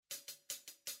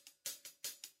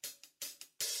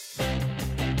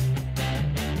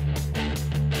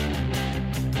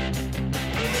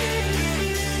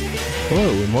Hello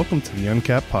and welcome to the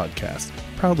Uncapped Podcast,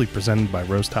 proudly presented by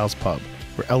Roast House Pub,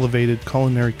 where elevated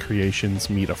culinary creations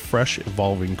meet a fresh,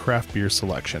 evolving craft beer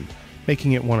selection,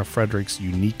 making it one of Frederick's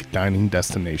unique dining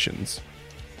destinations.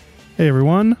 Hey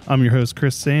everyone, I'm your host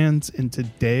Chris Sands, and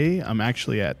today I'm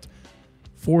actually at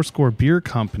Fourscore Beer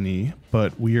Company,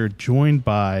 but we are joined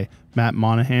by Matt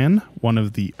Monahan, one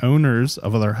of the owners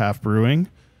of Other Half Brewing,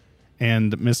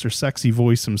 and Mr. Sexy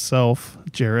Voice himself,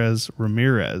 Jerez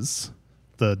Ramirez,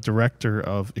 the director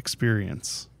of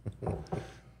Experience.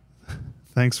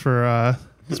 Thanks for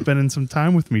spending some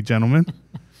time with me, gentlemen.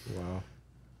 Wow.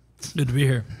 Good to be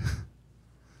here.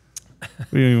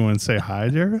 We don't even want to say hi,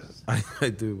 Jerez? I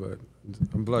do, but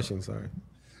I'm blushing, sorry.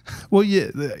 Well,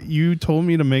 yeah, you told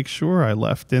me to make sure I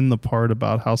left in the part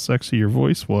about how sexy your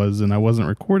voice was, and I wasn't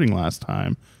recording last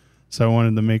time. So I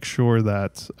wanted to make sure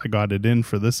that I got it in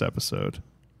for this episode.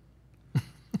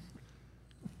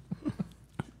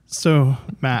 So,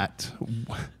 Matt,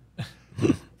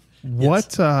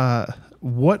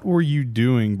 what were you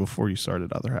doing before you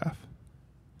started Other Half?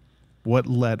 What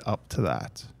led up to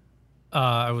that?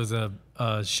 I was a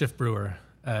shift brewer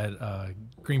at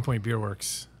Greenpoint Beer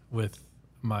Works with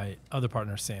my other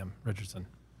partner, Sam Richardson.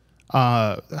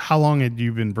 How long had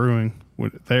you been brewing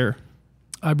there?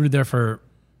 I brewed there for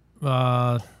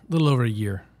a little over a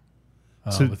year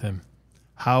with him.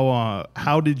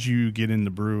 How did you get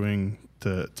into brewing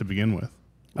to begin with?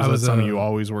 Was that something you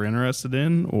always were interested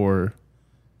in, or?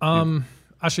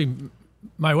 Actually,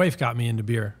 my wife got me into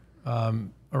beer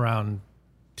around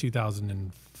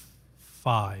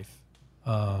 2005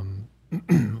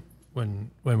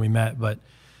 when we met. But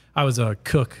I was a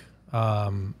cook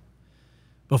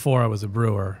before I was a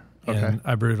brewer, and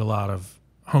I brewed a lot of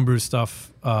homebrew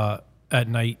stuff at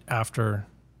night after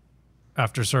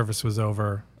service was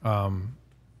over.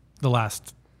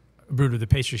 Brewed with the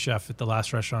pastry chef at the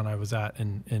last restaurant I was at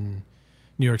in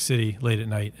New York City late at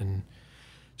night, and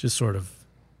just sort of,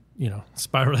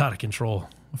 spiraled out of control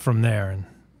from there, and,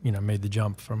 made the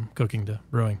jump from cooking to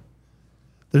brewing.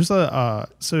 There's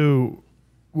so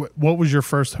what was your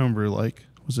first homebrew like?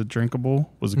 Was it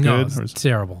drinkable? Was it good? No, it was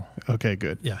terrible. Okay,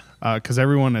 good. Yeah. Because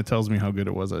everyone that tells me how good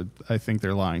it was, I think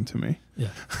they're lying to me. Yeah,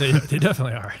 they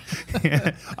definitely are.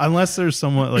 Yeah. Unless there's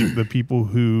someone like the people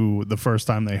who the first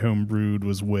time they homebrewed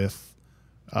was with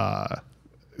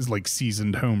is like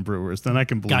seasoned home brewers, then I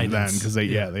can believe Guidance. them because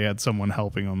they had someone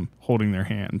helping them, holding their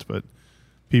hand. But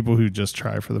people who just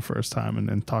try for the first time and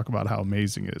then talk about how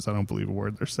amazing it is, I don't believe a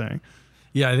word they're saying.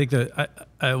 Yeah, I think that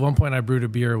at one point I brewed a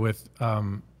beer with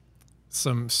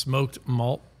some smoked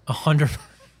malt,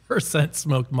 100%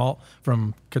 smoked malt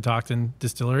from Catoctin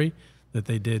Distillery that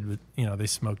they did with, they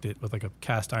smoked it with like a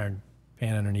cast iron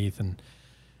pan underneath, and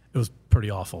it was pretty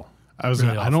awful. I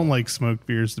don't like smoked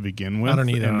beers to begin with. I don't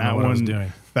either. And I don't know what I was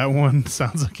doing. That one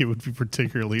sounds like it would be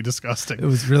particularly disgusting. It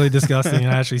was really disgusting,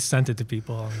 and I actually sent it to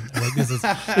people. I'm like, this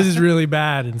is really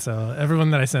bad. And so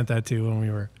everyone that I sent that to when we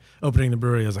were opening the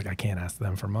brewery, I was like, I can't ask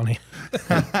them for money.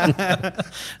 That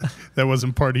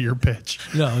wasn't part of your pitch.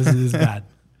 No, this is bad.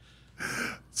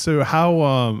 So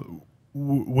how,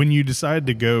 when you decided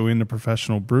to go into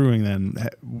professional brewing, then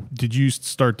did you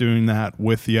start doing that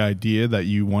with the idea that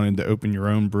you wanted to open your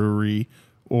own brewery,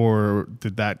 or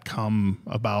did that come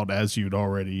about as you'd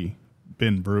already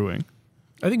been brewing?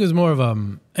 I think it was more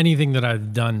of anything that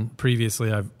I've done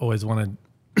previously. I've always wanted,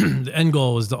 the end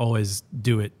goal was to always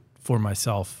do it for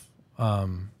myself,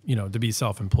 to be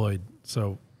self-employed.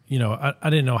 So, I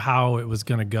didn't know how it was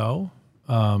going to go.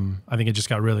 I think I just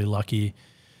got really lucky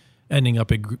ending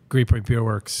up at Greenpoint Beer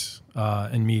Works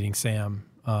and meeting Sam.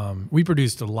 We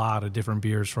produced a lot of different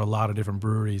beers for a lot of different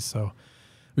breweries, so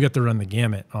we got to run the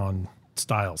gamut on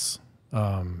styles,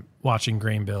 watching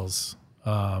grain bills,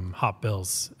 hop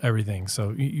bills, everything.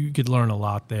 So you could learn a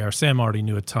lot there. Sam already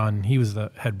knew a ton. He was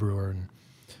the head brewer,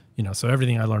 and so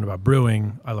everything I learned about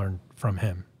brewing, I learned from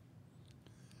him.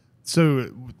 So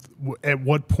at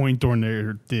what point during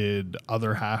there did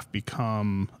Other Half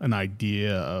become an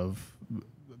idea of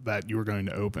that you were going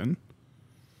to open?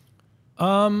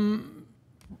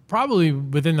 Probably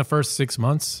within the first 6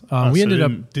 months. We ended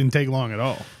up didn't take long at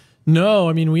all. No,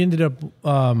 I mean, we ended up,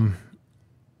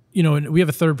 we have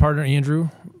a third partner, Andrew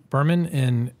Berman,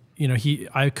 and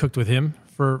I cooked with him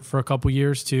for a couple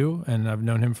years too, and I've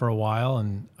known him for a while.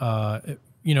 And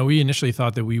we initially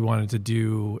thought that we wanted to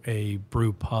do a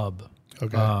brew pub.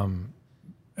 Okay. And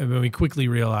we quickly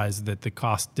realized that the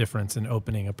cost difference in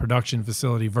opening a production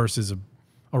facility versus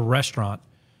a restaurant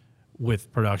with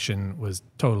production was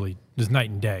night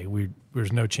and day.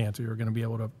 There's no chance we were going to be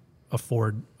able to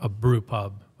afford a brew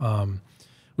pub.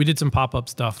 we did some pop-up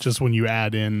stuff. Just when you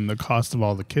add in the cost of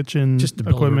all the kitchen Just to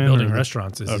build equipment, building or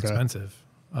restaurants is Okay. expensive.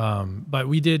 But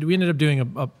we ended up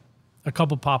doing a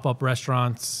couple pop-up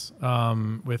restaurants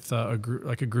with a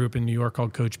group in New York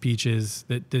called Coach Peaches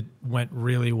that went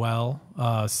really well.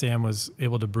 Sam was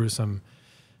able to brew some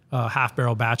half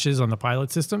barrel batches on the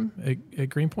pilot system at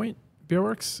Greenpoint Beer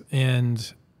Works,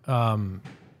 and that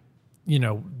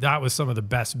was some of the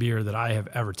best beer that I have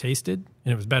ever tasted,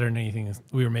 and it was better than anything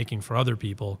we were making for other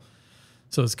people.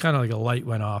 So it's kind of like a light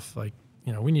went off, like,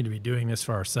 we need to be doing this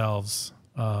for ourselves.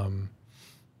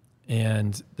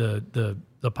 And the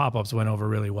pop-ups went over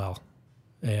really well.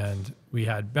 And we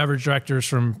had beverage directors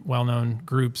from well-known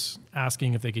groups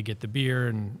asking if they could get the beer,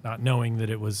 and not knowing that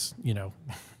it was,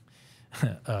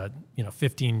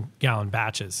 15-gallon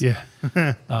batches. Yeah.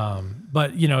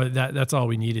 But that's all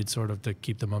we needed sort of to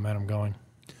keep the momentum going.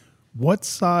 What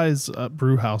size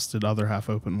brew house did Other Half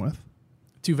open with?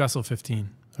 2 vessel 15.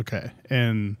 Okay.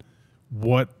 And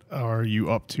what are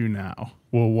you up to now?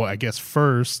 Well, I guess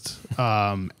first,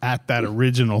 at that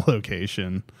original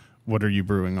location, what are you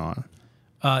brewing on?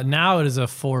 Now it is a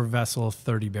 4 vessel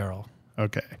 30 barrel.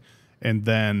 Okay. And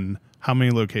then how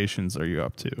many locations are you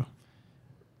up to?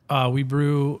 We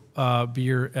brew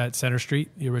beer at Center Street,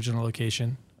 the original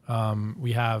location.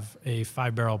 We have a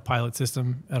 5-barrel pilot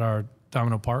system at our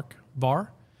Domino Park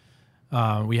bar.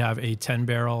 We have a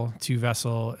 10-barrel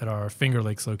 2-vessel at our Finger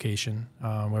Lakes location,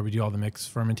 where we do all the mixed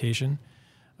fermentation.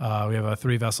 We have a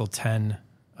 3-vessel 10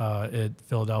 at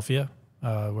Philadelphia,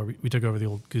 where we took over the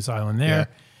old Goose Island there.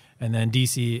 Yeah. And then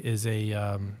DC is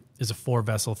a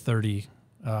 4-vessel 30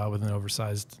 with an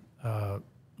oversized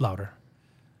lauter.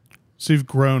 So you've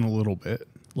grown a little bit. A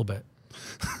little bit.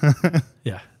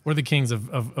 Yeah. We're the kings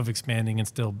of expanding and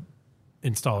still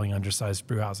installing undersized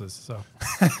brew houses. So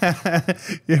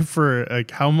Yeah, for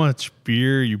like how much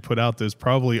beer you put out, those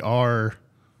probably are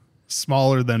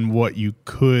smaller than what you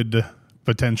could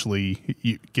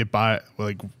potentially get by,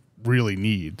 like really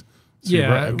need. So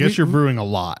Yeah, I guess you're brewing a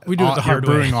lot. we do it the hard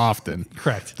You're brewing way. often.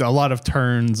 correct. A lot of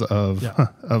turns of Yeah.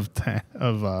 of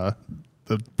the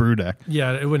brew deck.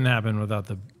 Yeah, it wouldn't happen without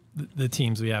the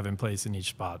teams we have in place in each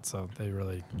spot. So they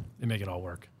make it all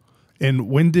work. And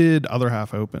when did Other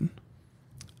Half open?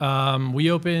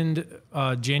 We opened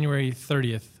January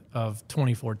 30th of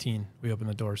 2014. We opened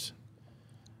the doors.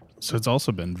 So it's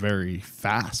also been very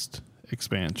fast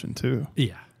expansion too.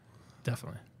 Yeah,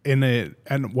 definitely.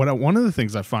 One of the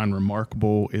things I find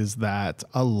remarkable is that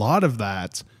a lot of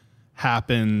that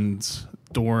happened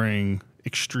during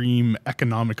extreme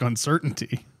economic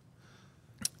uncertainty.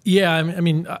 Yeah, I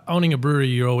mean, owning a brewery,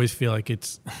 you always feel like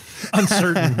it's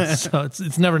uncertain. So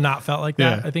it's never not felt like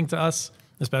that. Yeah. I think to us,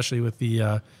 especially with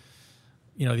the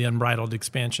the unbridled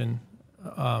expansion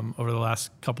over the last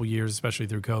couple years, especially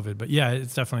through COVID. But yeah,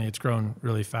 it's grown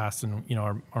really fast, and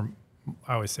our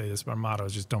I always say this, but our motto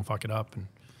is just don't fuck it up. And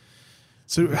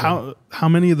So how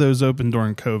many of those opened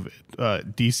during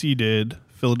COVID? DC did,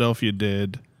 Philadelphia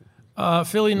did.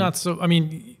 Philly, not so. I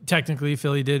mean, technically,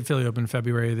 Philly did. Philly opened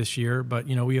February of this year, but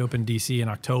we opened DC in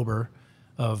October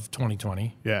of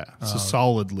 2020. Yeah, so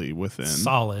solidly within.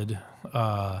 Solid.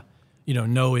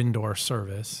 No indoor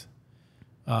service.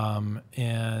 February.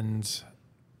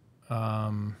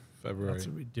 That's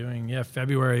what we're doing. Yeah,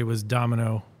 February was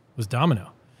Domino.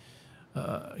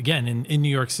 Again, in New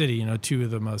York City, two of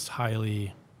the most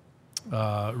highly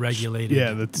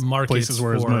regulated that's markets places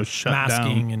where it's for most shut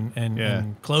masking down.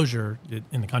 and closure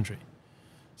in the country.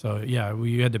 So yeah,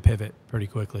 we had to pivot pretty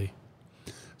quickly.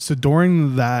 So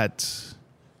during that,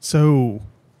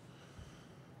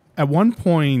 at one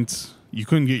point you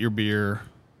couldn't get your beer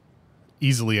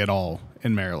easily at all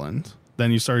in Maryland.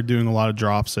 Then you started doing a lot of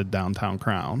drops at Downtown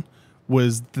Crown.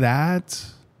 Was that,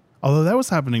 although that was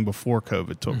happening before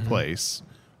COVID took place,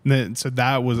 so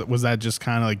that was that just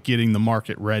kind of like getting the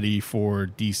market ready for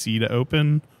DC to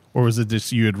open, or was it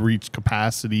just you had reached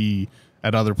capacity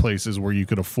at other places where you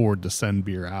could afford to send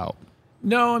beer out?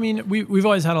 No, I mean we've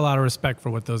always had a lot of respect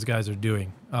for what those guys are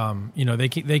doing.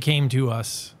 They came to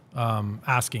us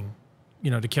asking,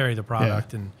 to carry the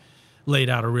product, and laid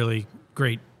out a really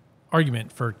great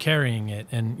argument for carrying it,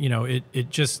 and it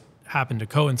just happened to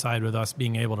coincide with us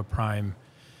being able to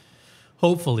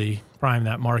hopefully prime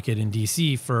that market in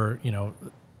DC for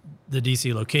the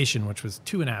DC location, which was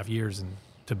 2.5 years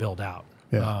to build out.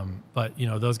 Yeah. But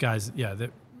those guys,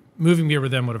 moving beer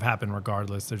with them would have happened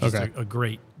regardless. They're just Okay. a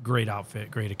great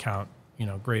outfit, great account,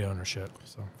 great ownership.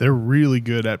 So They're really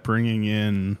good at bringing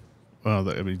in,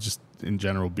 just in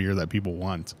general, beer that people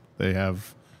want. They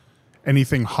have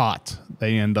anything hot,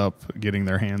 they end up getting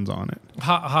their hands on it.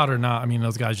 hot or not, I mean,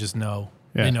 those guys just know.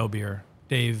 Yeah. They know beer.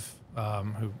 Dave,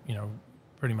 who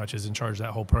pretty much is in charge of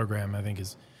that whole program, I think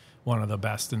is one of the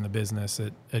best in the business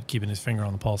at keeping his finger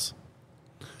on the pulse.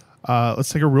 Let's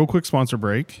take a real quick sponsor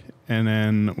break, and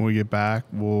then when we get back,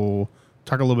 we'll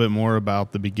talk a little bit more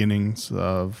about the beginnings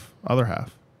of Other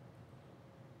Half.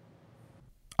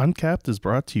 Uncapped is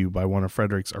brought to you by one of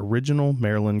Frederick's original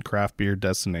Maryland craft beer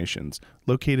destinations,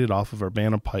 located off of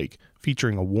Urbana Pike,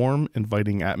 featuring a warm,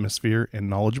 inviting atmosphere and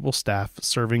knowledgeable staff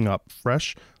serving up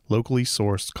fresh, locally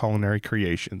sourced culinary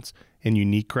creations and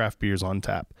unique craft beers on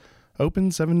tap.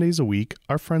 Open 7 days a week,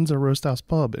 our friends at Roast House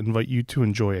Pub invite you to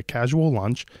enjoy a casual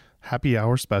lunch, happy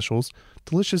hour specials,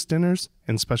 delicious dinners,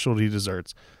 and specialty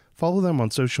desserts. Follow them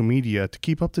on social media to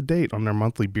keep up to date on their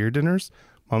monthly beer dinners,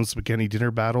 Mom's Spaghetti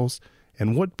dinner battles,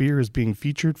 and what beer is being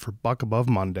featured for Buck Above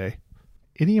Monday.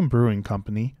 Idiom Brewing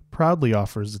Company proudly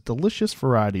offers a delicious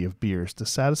variety of beers to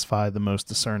satisfy the most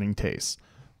discerning tastes.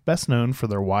 Best known for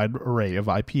their wide array of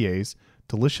IPAs,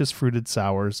 delicious fruited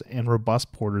sours, and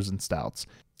robust porters and stouts,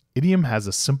 Idiom has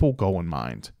a simple goal in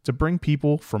mind: to bring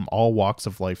people from all walks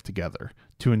of life together,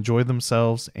 to enjoy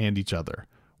themselves and each other.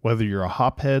 Whether you're a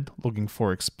hophead looking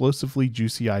for explosively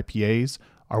juicy IPAs,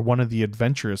 are one of the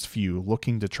adventurous few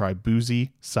looking to try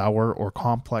boozy, sour, or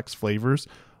complex flavors,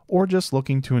 or just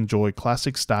looking to enjoy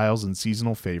classic styles and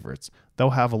seasonal favorites, they'll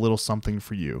have a little something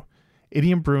for you.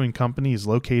 Idiom Brewing Company is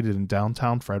located in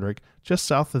downtown Frederick, just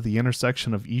south of the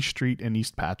intersection of East Street and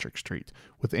East Patrick Street,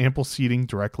 with ample seating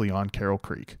directly on Carroll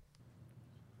Creek.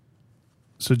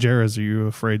 So, Jared, are you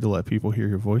afraid to let people hear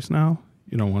your voice now?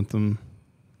 You don't want them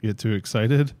get too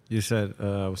excited? You said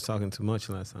I was talking too much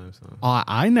last time. So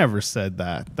I never said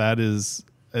that. That is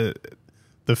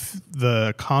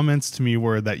the comments to me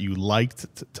were that you liked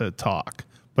to talk,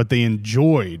 but they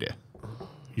enjoyed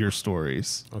your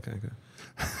stories. okay, good.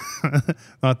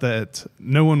 Not that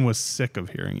no one was sick of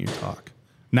hearing you talk.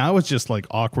 Now it's just like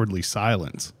awkwardly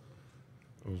silent.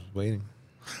 I was waiting.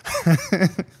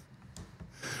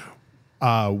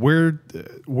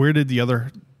 Where did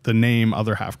the name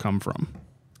Other Half come from?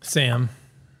 Sam,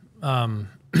 I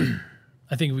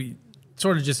think we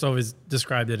sort of just always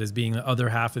described it as being the other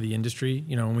half of the industry.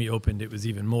 You know, when we opened, it was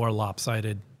even more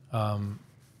lopsided.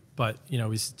 But, you know,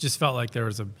 we just felt like there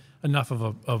was enough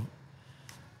of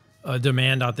a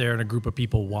demand out there and a group of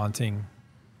people wanting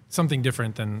something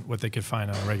different than what they could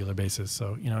find on a regular basis.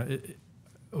 So, you know,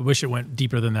 I wish it went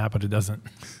deeper than that, but it doesn't.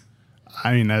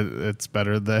 I mean, it's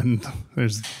better than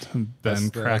there's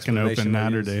been cracking open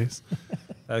natter days.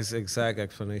 That's the exact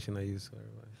explanation I used for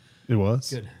everybody. It was?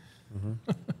 Good. Mm-hmm.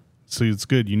 So it's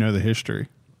good. You know the history.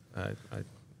 I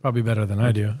Probably better than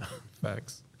I do.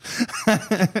 facts.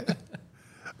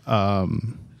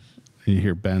 You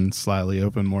hear Ben slyly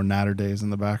open more natter days in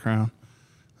the background.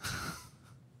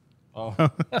 Oh,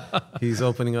 he's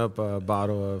opening up a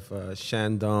bottle of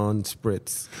Shandong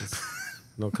Spritz.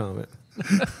 No comment.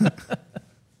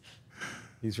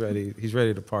 He's ready. He's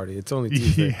ready to party. It's only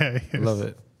Tuesday. Yeah, I love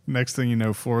it. Next thing you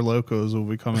know, 4 Locos will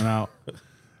be coming out.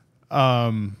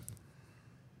 Do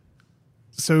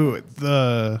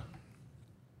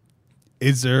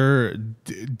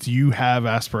you have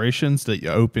aspirations that you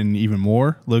open even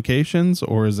more locations,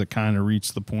 or is it kind of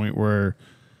reached the point where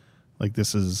like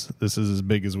this is as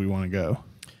big as we want to go?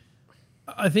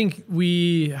 I think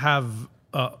we have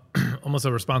almost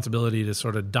a responsibility to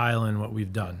sort of dial in what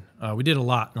we've done. We did a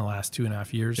lot in the last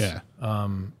 2.5 years. Yeah. I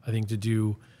think to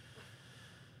do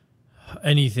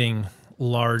anything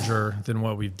larger than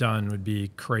what we've done would be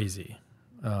crazy.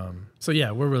 So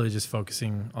yeah, we're really just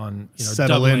focusing on, you know,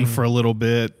 settle doubling, in for a little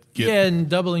bit. and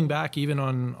doubling back even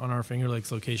on our Finger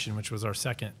Lakes location, which was our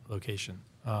second location.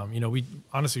 You know, we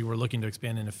honestly were looking to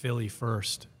expand into Philly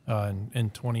first.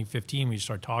 In 2015, we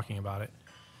started talking about it.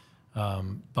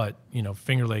 But, you know,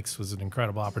 Finger Lakes was an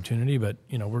incredible opportunity, but,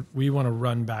 you know, we want to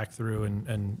run back through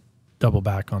and double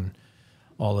back on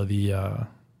all the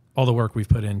work we've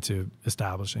put into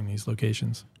establishing these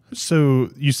locations. So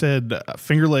you said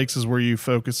Finger Lakes is where you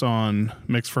focus on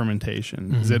mixed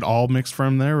fermentation. Mm-hmm. Is it all mixed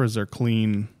ferm there, or is there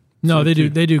clean? No, they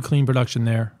do clean production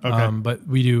there. Okay. But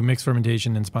we do mixed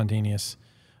fermentation and spontaneous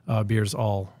beers.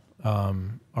 All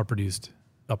are produced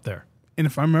up there. And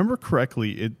if I remember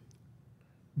correctly,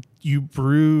 you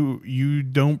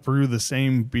don't brew the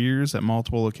same beers at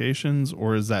multiple locations,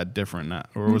 or is that different now?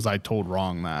 Or was I told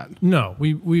wrong that? No,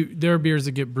 there are beers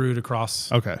that get brewed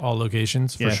across all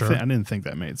locations for sure. I didn't think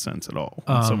that made sense at all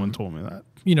when someone told me that.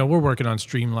 You know, we're working on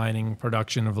streamlining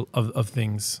production of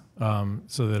things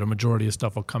so that a majority of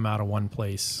stuff will come out of one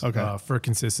place for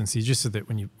consistency, just so that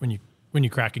when you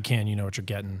crack a can, you know what you're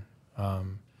getting.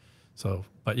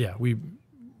 But yeah, we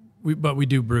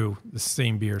do brew the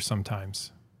same beer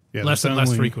sometimes. Yeah, less and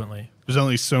less frequently. There's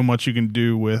only so much you can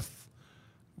do with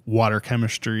water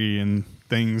chemistry and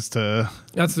things to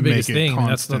That's the make biggest it thing.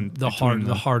 That's constant the between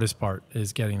them. hardest part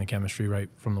is getting the chemistry right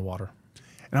from the water.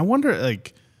 And I wonder,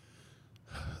 like,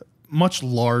 much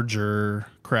larger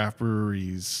craft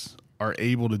breweries are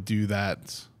able to do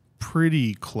that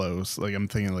pretty close. Like, I'm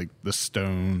thinking like the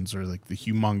Stones or like the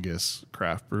humongous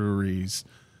craft breweries.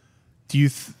 Do you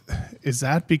is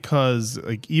that because,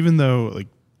 like, even though like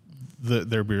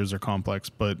their beers are complex,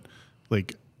 but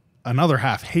like another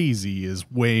half hazy is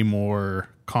way more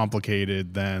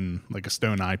complicated than like a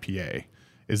Stone IPA?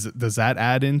 Does that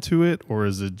add into it, or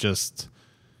is it just?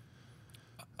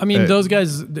 I mean, those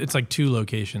guys, it's like 2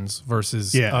 locations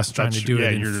versus us trying to do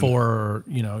it in 4 or,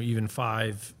 even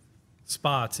 5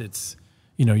 spots. It's,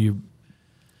 you've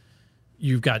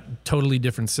got totally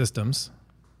different systems,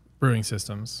 brewing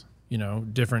systems,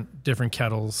 different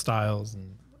kettle styles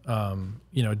and,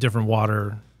 different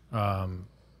water,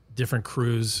 different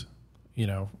crews,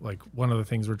 like one of the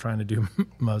things we're trying to do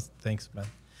most, thanks, Ben,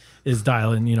 is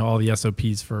dial in, all the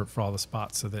SOPs for all the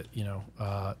spots so that,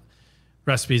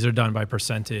 recipes are done by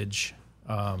percentage,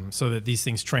 so that these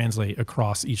things translate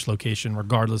across each location,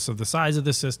 regardless of the size of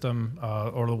the system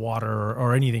or the water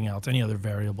or anything else, any other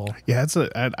variable. Yeah,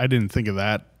 I didn't think of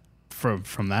that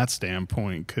from that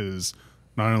standpoint, because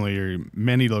not only are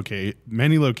many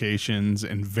locations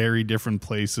in very different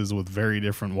places with very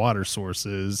different water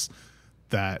sources,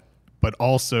 but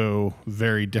also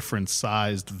very different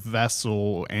sized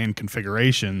vessel and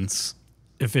configurations,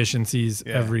 efficiencies,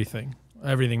 everything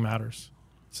matters.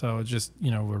 So it's just,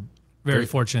 we're very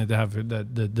fortunate to have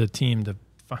the team to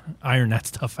iron that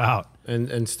stuff out.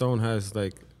 And Stone has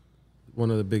like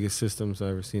one of the biggest systems I've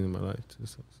ever seen in my life too.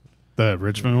 So. The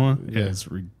Richmond one? Yeah, it's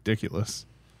ridiculous.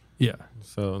 Yeah.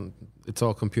 So it's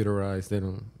all computerized.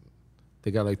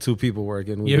 They got like 2 people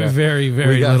working. You have very,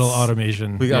 very little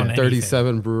automation. We got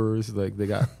 37 brewers. Like they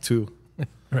got 2.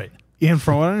 Right. And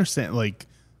from what I understand, like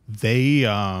they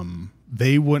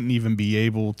wouldn't even be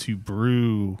able to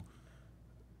brew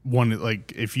one.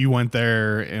 Like if you went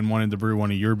there and wanted to brew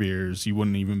one of your beers, you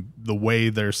wouldn't even, the way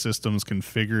their system's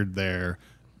configured there,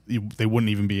 they wouldn't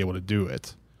even be able to do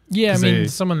it. Yeah, I mean,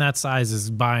 someone that size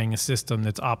is buying a system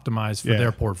that's optimized for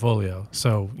their portfolio.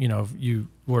 So,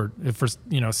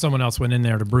 if someone else went in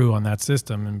there to brew on that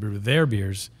system and brew their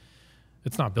beers,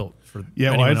 it's not built for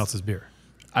anyone else's beer.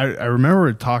 I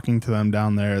remember talking to them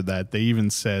down there that they even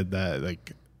said that,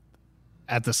 like,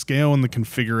 at the scale and the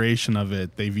configuration of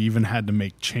it, they've even had to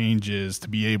make changes to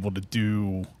be able to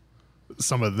do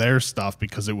some of their stuff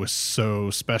because it was so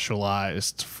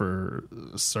specialized for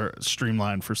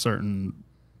streamlined for certain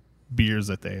beers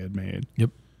that they had made.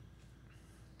 Yep.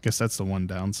 Guess that's the one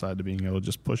downside to being able to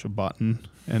just push a button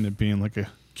and it being like a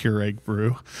Keurig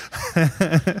brew.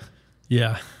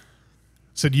 Yeah.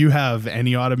 So do you have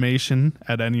any automation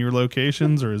at any of your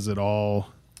locations, or is it all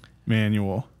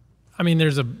manual? I mean,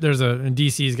 there's a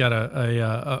DC's got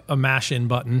a mash in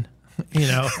button. We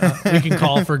can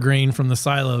call for grain from the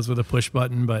silos with a push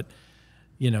button, but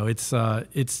it's not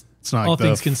all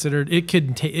things considered. It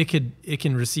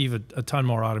can receive a ton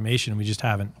more automation. We just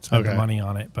haven't spent the money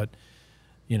on it, but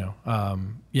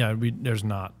there's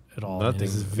not at all. Nothing.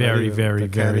 This is very, very,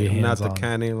 very hands-on. Not the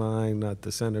canning line, not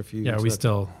the centrifuge. Yeah, we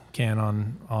still can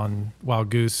on Wild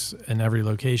Goose in every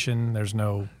location. There's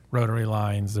no rotary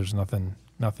lines. There's nothing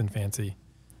fancy.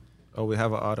 Oh, we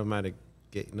have an automatic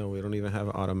gate. No, we don't even have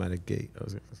an automatic gate.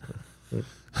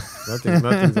 Nothing's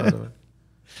automatic.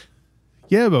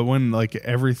 Yeah, but when like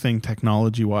everything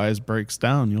technology-wise breaks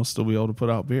down, you'll still be able to put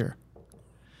out beer.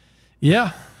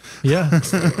 Yeah. Yep.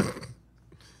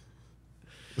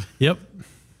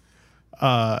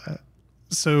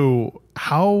 So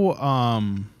how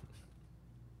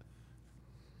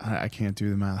I can't do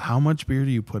the math. How much beer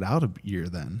do you put out a year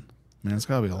then? I mean, it's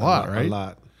got to be a lot, right? A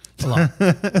lot.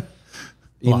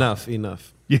 Enough.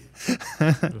 Yeah.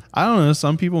 I don't know.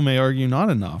 Some people may argue not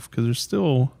enough because there's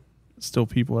still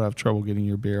people that have trouble getting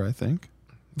your beer, I think.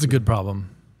 It's a good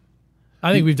problem.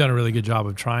 I think we've done a really good job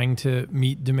of trying to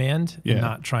meet demand and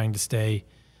not trying to stay,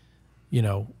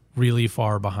 really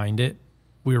far behind it.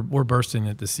 We're bursting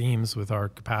at the seams with our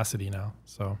capacity now.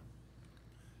 So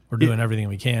we're doing everything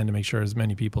we can to make sure as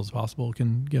many people as possible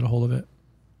can get a hold of it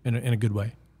in a good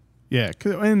way. Yeah.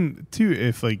 And too,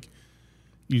 if like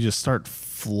you just start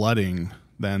flooding,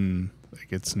 then like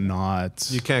it's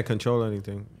not. You can't control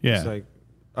anything. Yeah. It's like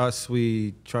us,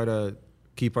 we try to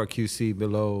keep our QC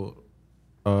below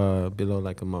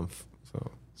like a month.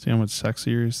 So see how much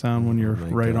sexier you sound when you're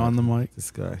right on the mic.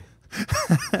 This guy.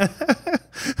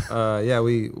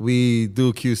 We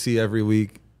do QC every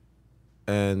week.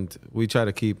 and we try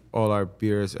to keep all our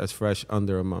beers as fresh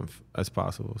under a month as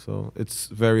possible. So it's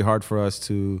very hard for us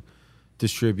to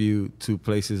distribute to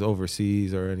places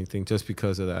overseas or anything just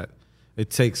because of that. It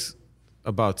takes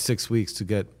about 6 weeks to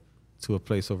get to a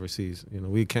place overseas.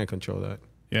 We can't control that.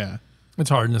 Yeah. It's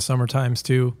hard in the summer times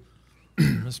too,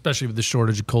 especially with the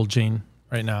shortage of cold chain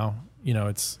right now.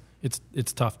 It's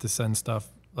tough to send stuff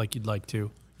like you'd like to.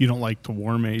 You don't like to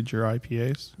warm age your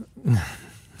IPAs?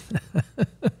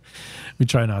 We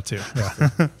try not to.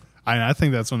 Yeah. I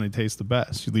think that's when they taste the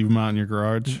best. You leave them out in your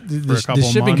garage for a The couple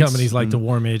shipping months. companies like to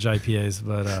warm age IPAs,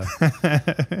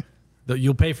 but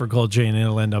you'll pay for cold chain and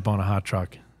it'll end up on a hot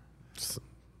truck.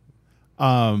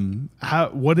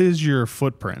 What is your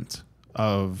footprint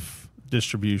of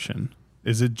distribution?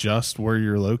 Is it just where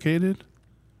you're located?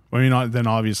 Then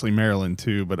obviously Maryland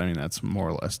too, but I mean that's more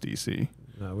or less DC.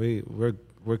 No,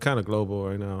 we're kind of global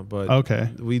right now, but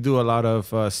Okay. we do a lot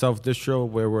of self-distro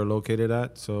where we're located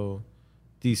at. So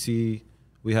DC,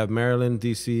 we have Maryland,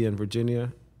 DC, and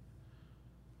Virginia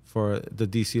for the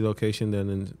DC location. Then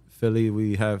in Philly,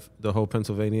 we have the whole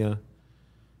Pennsylvania.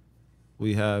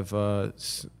 We have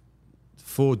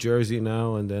full Jersey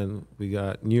now, and then we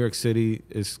got New York City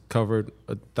is covered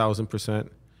 1,000%,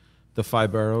 the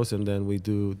 5 boroughs, and then we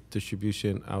do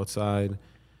distribution outside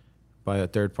by a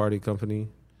third-party company.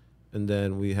 And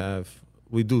then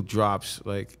we do drops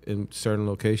like in certain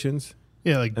locations.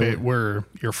 Yeah, like where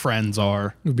your friends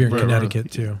are. We'll be in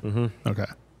Connecticut too. Mm-hmm. Okay.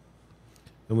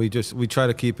 And we try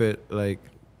to keep it like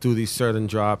do these certain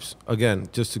drops again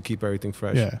just to keep everything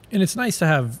fresh. Yeah. And it's nice to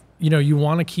have, you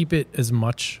want to keep it as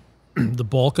much, the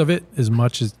bulk of it as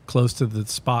much as close to the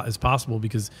spot as possible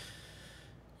because,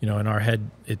 in our head,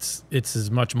 it's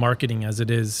as much marketing as it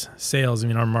is sales. I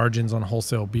mean, our margins on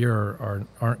wholesale beer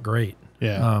aren't great.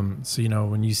 Yeah. So,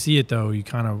 when you see it though, you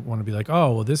kind of want to be like,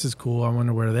 oh, well, this is cool. I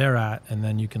wonder where they're at. And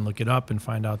then you can look it up and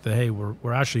find out that, hey,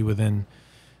 we're actually within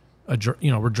we're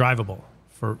drivable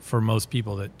for most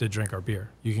people that drink our beer.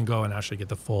 You can go and actually get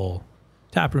the full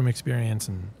taproom experience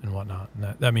and whatnot.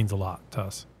 And that means a lot to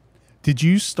us. Did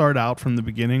you start out from the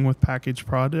beginning with packaged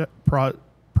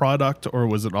product, or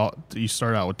was it all? You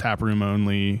start out with taproom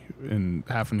only and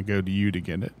having to go to you to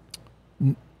get it?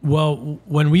 Well,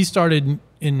 when we started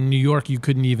in New York, you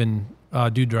couldn't even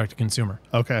do direct to consumer.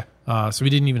 Okay. So we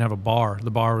didn't even have a bar.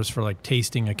 The bar was for like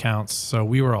tasting accounts. So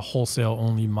we were a wholesale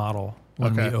only model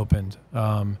when we opened.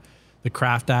 The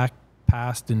Craft Act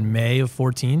passed in May of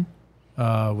 2014,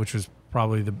 which was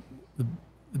probably the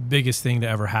biggest thing to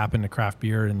ever happen to craft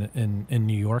beer in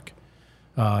New York.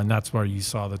 And that's where you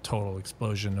saw the total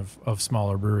explosion of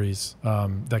smaller breweries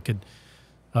that could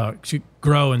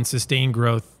grow and sustain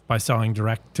growth by selling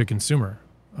direct to consumer,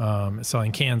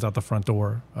 selling cans out the front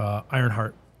door.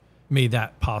 Ironheart made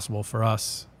that possible for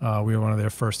us. We were one of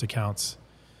their first accounts.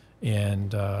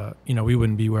 And, we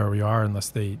wouldn't be where we are unless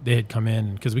they had come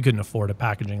in because we couldn't afford a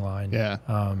packaging line. Yeah.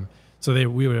 So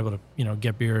we were able to,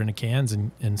 get beer into cans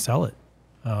and sell it.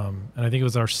 And I think it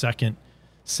was our second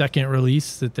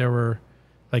release that there were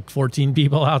like 14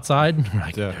 people outside. We're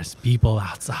like, there's people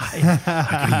outside. Like,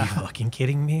 are you fucking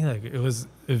kidding me? Like it was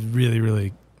really,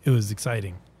 really, it was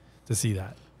exciting to see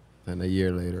that. And a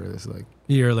year later, it's like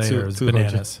it was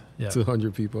bananas. Yeah.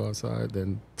 200 people outside.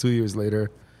 Then 2 years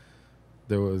later,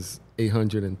 there was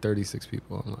 836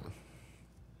 people online.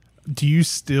 Do you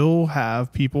still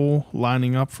have people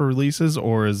lining up for releases,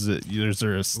 or is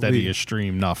there a steady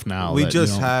stream enough now? We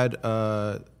just had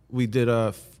we did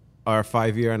our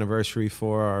 5-year anniversary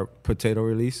for our potato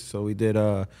release. So we did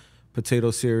a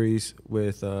potato series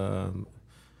with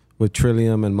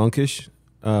Trillium and Monkish.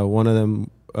 One of them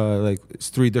it's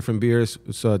 3 different beers.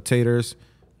 So taters,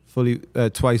 fully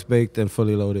twice baked and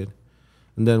fully loaded.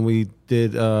 And then we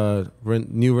did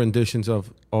new renditions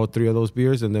of all 3 of those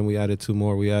beers, and then we added 2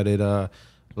 more. We added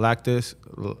lactose.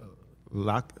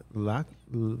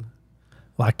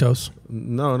 Lactose.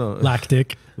 No.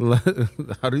 Lactic.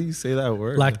 How do you say that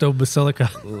word? Lactobacillica.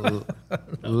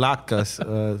 Latkes.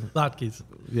 Latkes.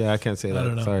 Yeah, I can't say that. I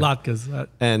don't know. Sorry. Latkes.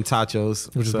 And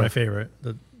tachos, Which is my favorite.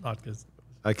 The latkes.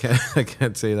 I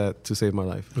can't say that to save my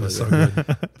life. It was so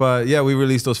good. But yeah, we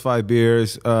released those 5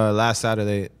 beers last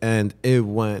Saturday, and it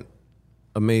went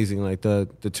amazing. Like the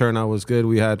turnout was good.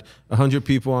 We had 100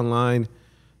 people online,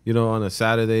 on a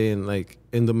Saturday and like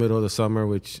in the middle of the summer,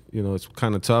 which it's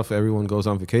kind of tough. Everyone goes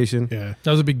on vacation. Yeah,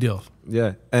 that was a big deal.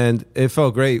 Yeah, and it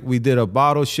felt great. We did a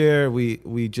bottle share.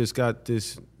 We just got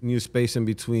this new space in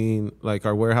between like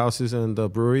our warehouses and the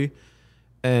brewery,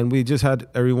 and we just had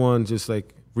everyone just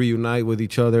like reunite with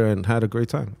each other and had a great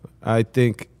time. I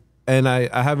think, and I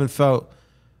haven't felt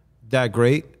that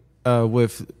great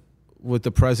with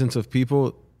the presence of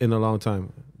people in a long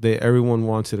time. everyone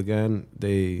wants it again.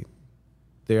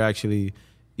 They're actually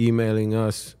emailing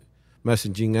us,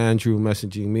 messaging Andrew,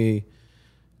 messaging me,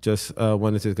 just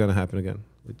when is it going to happen again,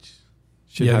 which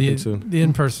should happen soon. The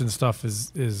in-person stuff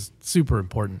is super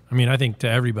important. I mean, I think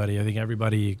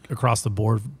everybody across the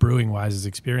board, brewing wise, is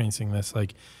experiencing this.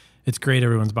 Like, it's great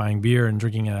everyone's buying beer and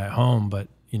drinking it at home, but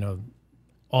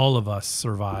all of us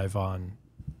survive on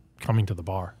coming to the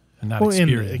bar and that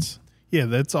experience. Yeah,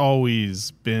 that's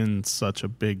always been such a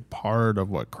big part of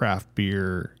what craft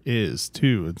beer is,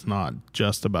 too. It's not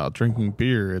just about drinking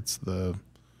beer. It's the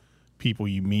people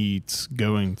you meet,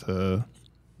 going to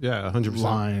 100%.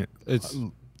 line,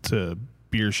 to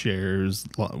beer shares,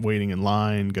 waiting in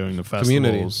line, going to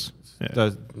festivals.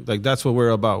 Yeah. That's what we're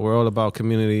about. We're all about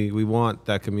community. We want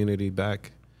that community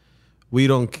back. We're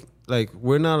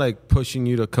not pushing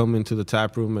you to come into the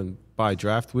tap room and buy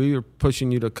draft. We are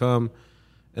pushing you to come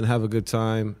and have a good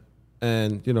time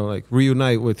and,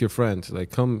 reunite with your friends.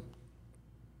 Like, come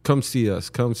see us.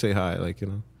 Come say hi.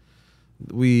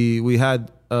 We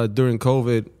had, during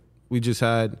COVID, we just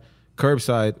had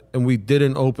curbside and we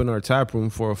didn't open our tap room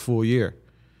for a full year.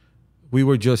 We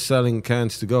were just selling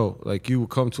cans to go. Like, you would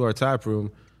come to our tap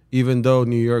room, even though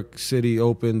New York City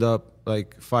opened up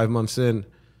 5 months in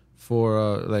for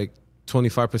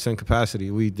 25% capacity.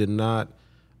 We did not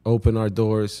open our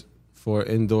doors for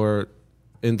indoor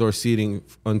seating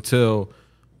until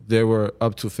they were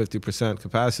up to 50%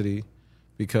 capacity,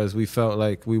 because we felt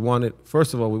like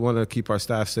first of all, we wanted to keep our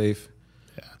staff safe.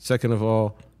 Yeah. Second of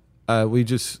all, we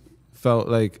just felt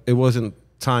like it wasn't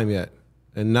time yet.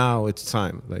 And now it's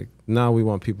time. Like, now we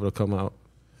want people to come out.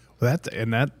 I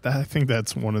think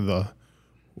that's one of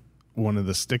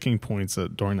the sticking points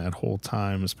during that whole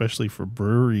time, especially for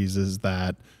breweries, is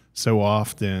that so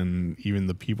often even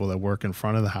the people that work in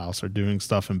front of the house are doing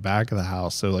stuff in back of the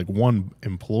house. So one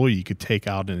employee could take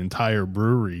out an entire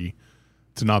brewery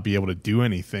to not be able to do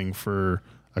anything for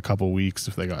a couple of weeks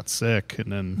if they got sick.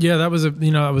 And then that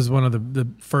was one of the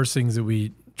first things that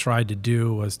we tried to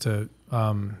do, was to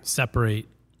separate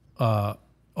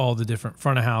all the different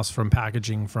front of house from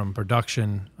packaging, from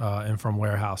production, and from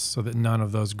warehouse, so that none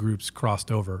of those groups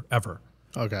crossed over ever.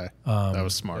 Okay. That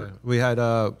was smart. Yeah. We had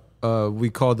we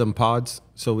called them pods.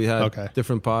 So we had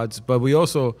different pods, but we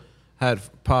also had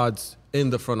pods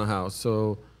in the front of house.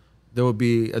 So there would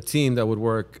be a team that would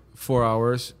work 4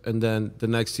 hours, and then the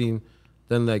next team,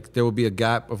 then there would be a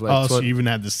gap of so you even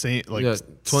had the same, 20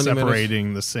 separating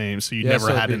minutes. The same. So you never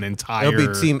had an entire.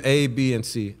 It'll be team A, B, and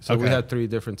C. So we had 3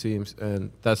 different teams,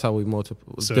 and that's how we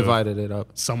divided it up.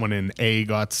 Someone in A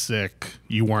got sick,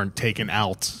 you weren't taken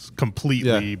out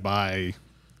completely by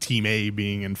team A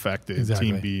being infected.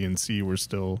 Exactly. Team B and C were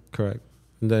still correct.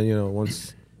 And then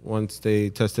once they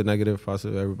tested negative,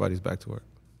 positive, everybody's back to work.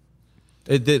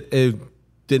 It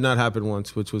did not happen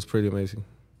once, which was pretty amazing.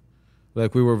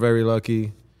 We were very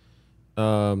lucky,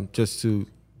 just to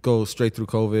go straight through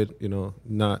COVID.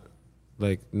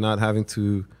 Not having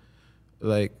to,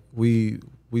 we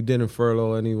didn't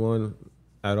furlough anyone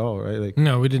at all, right?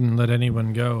 No, we didn't let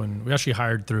anyone go, and we actually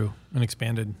hired through and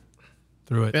expanded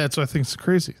through it. Yeah, that's what I think is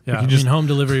crazy. Yeah, home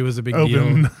delivery was a big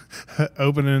deal.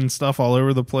 Opening stuff all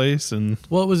over the place, and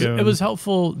it was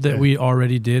helpful that we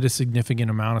already did a significant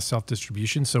amount of self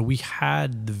distribution, so we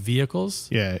had the vehicles,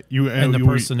 and the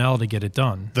personnel to get it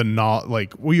done.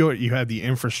 You had the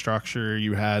infrastructure,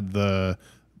 you had the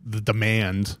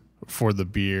demand for the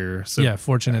beer. So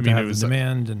fortunate to have the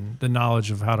demand and the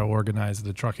knowledge of how to organize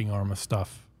the trucking arm of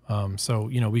stuff. So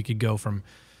we could go from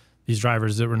these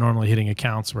drivers that were normally hitting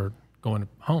accounts were going to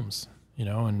homes,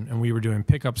 and we were doing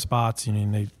pickup spots.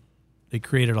 And they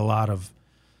created a lot of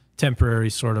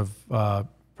temporary sort of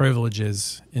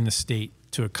privileges in the state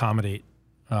to accommodate,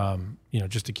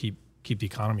 just to keep the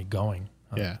economy going.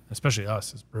 Especially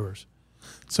us as brewers.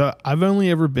 So I've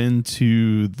only ever been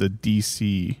to the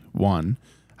DC one.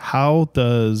 How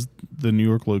does the New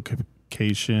York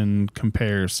location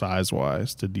compare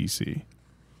size-wise to DC?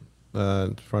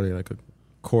 It's probably a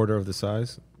quarter of the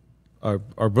size.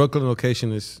 Our Brooklyn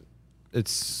location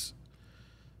it's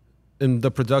in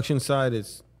the production side,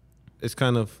 it's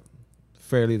kind of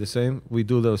fairly the same. We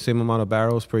do the same amount of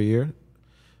barrels per year,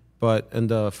 but in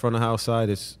the front of house side,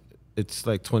 it's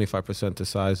 25% the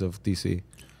size of DC.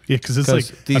 Yeah, because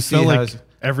DC I feel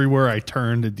everywhere I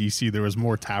turned to DC, there was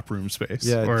more tap room space.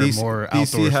 Yeah, or more outdoor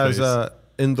DC has space.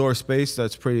 Indoor space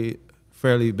that's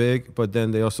fairly big, but then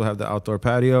they also have the outdoor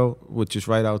patio, which is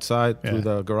right outside through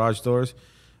the garage doors.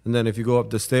 And then if you go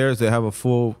up the stairs, they have a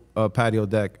full patio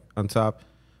deck on top,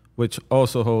 which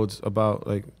also holds about,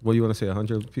 what do you want to say,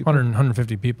 100 people?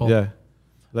 150 people. Yeah.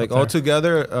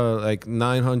 Altogether,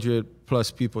 900 plus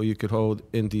people you could hold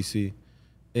in DC.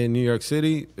 In New York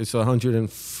City, it's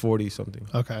 140 something.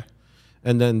 Okay.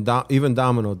 And then even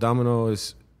Domino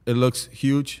it looks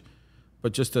huge,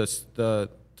 but just the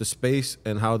space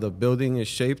and how the building is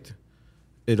shaped,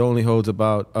 it only holds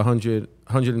about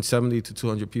 170 to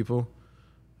 200 people.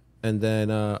 And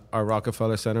then our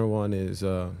Rockefeller Center one is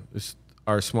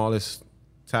our smallest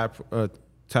tap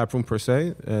room per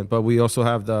se, but we also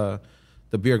have the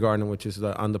beer garden, which is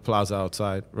on the plaza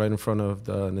outside, right in front of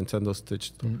the Nintendo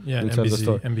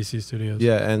store. NBC Studios.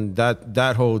 Yeah, and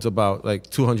that holds about like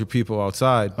 200 people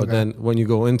outside. But then when you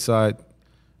go inside,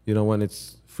 you know, when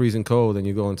it's freezing cold and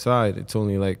you go inside, it's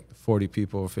only like 40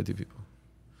 people or 50 people.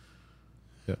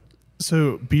 Yeah.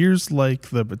 So beers like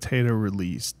the potato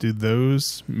release, do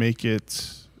those make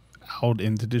it out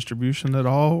into distribution at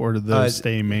all, or do those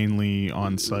stay mainly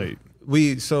on site?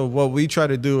 So what we try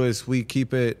to do is we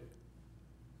keep it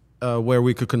where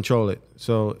we could control it.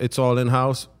 So it's all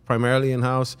in-house, primarily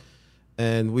in-house,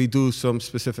 and we do some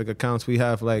specific accounts. We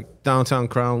have like Downtown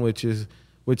Crown, which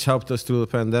helped us through the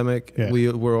pandemic. Yeah.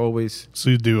 We're always... So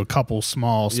you do a couple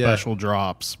small special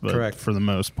drops, but correct. For the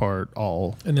most part,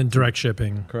 all... And then direct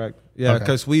shipping. Correct. Yeah,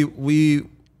 because we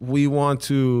want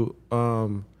to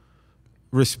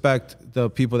respect the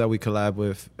people that we collab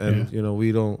with, and you know,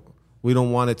 we don't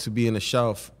want it to be in a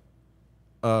shelf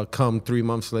come 3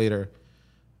 months later,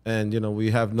 and you know,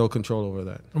 we have no control over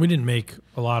that. And we didn't make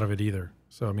a lot of it either.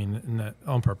 So I mean,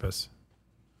 on purpose.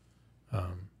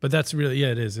 But that's really,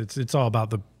 it is. It's all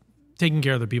about taking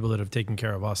care of the people that have taken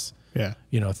care of us. Yeah.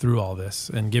 You know, through all this,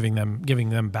 and giving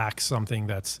them back something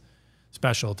that's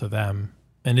special to them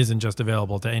and isn't just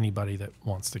available to anybody that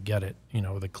wants to get it, you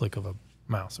know, with a click of a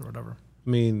mouse or whatever. I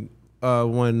mean,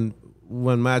 when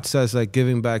Matt says like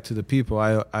giving back to the people,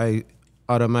 I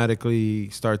automatically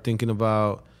start thinking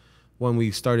about when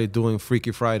we started doing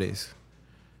Freaky Fridays.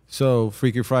 So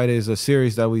Freaky Friday is a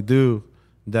series that we do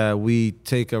that we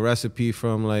take a recipe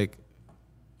from like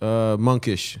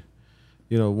Monkish,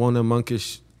 you know, one of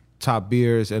Monkish top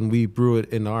beers, and we brew it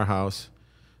in our house.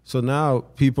 So now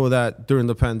people that during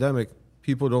the pandemic,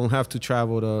 people don't have to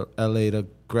travel to LA to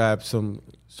grab some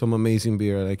amazing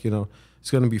beer. Like, you know,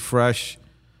 it's going to be fresh.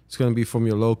 It's going to be from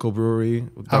your local brewery.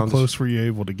 How close were you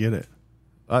able to get it?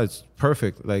 It's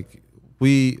perfect. Like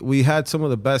we had some of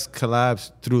the best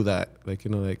collabs through that. Like,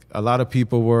 you know, like a lot of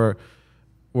people were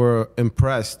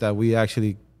impressed that we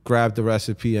actually grabbed the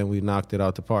recipe and we knocked it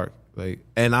out the park. Like,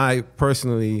 and I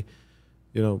personally,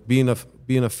 you know, being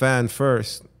a fan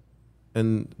first,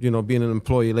 and you know, being an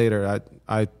employee later,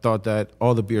 I thought that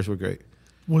all the beers were great.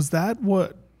 Was that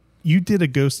what you did? A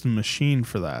Ghost in the Machine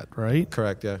for that, right?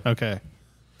 Correct. Yeah. Okay.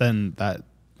 Then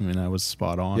I was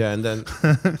spot on. Yeah,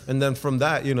 and then from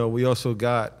that, you know, we also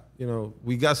got, you know,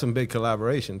 we got some big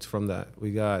collaborations from that.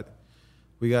 We got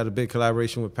a big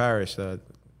collaboration with Parrish.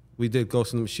 We did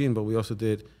Ghost in the Machine, but we also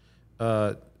did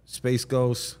Space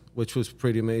Ghost, which was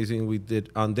pretty amazing. We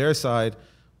did on their side,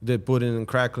 did Pudding and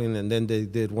Crackling, and then they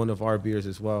did one of our beers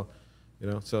as well. You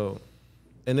know, so,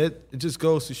 and it just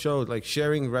goes to show, like,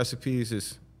 sharing recipes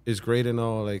is great and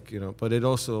all, like, you know, but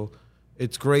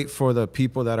it's great for the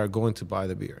people that are going to buy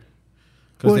the beer.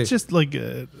 Well, it's just like,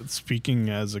 speaking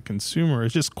as a consumer,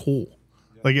 it's just cool.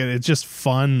 Yeah. Like, it's just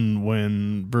fun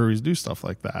when breweries do stuff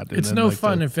like that. And it's no like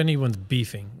fun if anyone's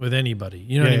beefing with anybody.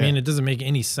 You know what I mean? It doesn't make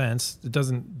any sense. It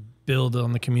doesn't build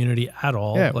on the community at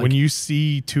all. Yeah, like, when you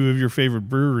see two of your favorite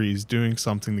breweries doing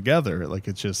something together, like,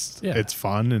 it's just, it's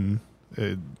fun, and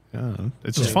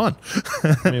it's just fun.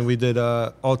 I mean, we did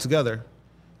All Together.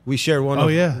 We shared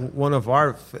one of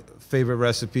our favorite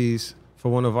recipes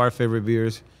for one of our favorite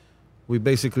beers. We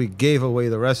basically gave away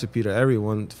the recipe to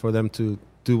everyone for them to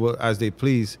do as they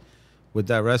please with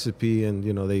that recipe, and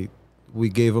you know, we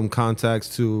gave them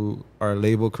contacts to our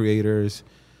label creators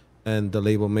and the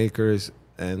label makers,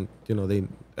 and you know,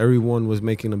 everyone was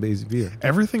making amazing beer.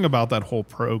 Everything about that whole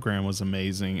program was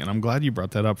amazing, and I'm glad you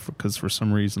brought that up, because for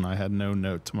some reason I had no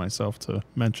note to myself to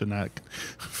mention that,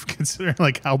 considering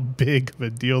like how big of a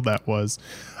deal that was.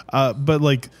 But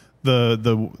like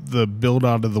the build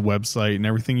out of the website and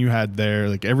everything you had there,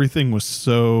 like everything was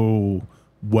so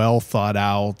well thought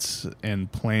out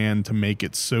and planned to make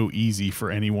it so easy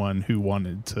for anyone who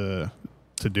wanted to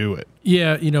do it.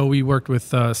 Yeah, you know, we worked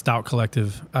with Stout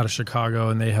Collective out of Chicago,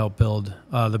 and they helped build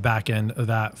the back end of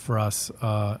that for us,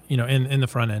 you know, in the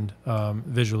front end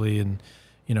visually. And,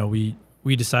 you know, we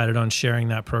decided on sharing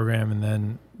that program and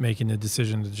then making the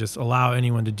decision to just allow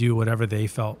anyone to do whatever they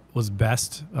felt was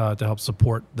best to help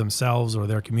support themselves or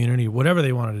their community, whatever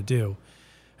they wanted to do.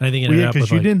 And I think it ended up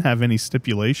with, you didn't have any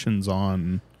stipulations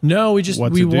on. No,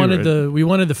 we wanted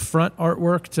the front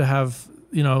artwork to have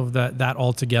that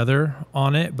all together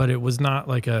on it, but it was not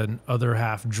like an other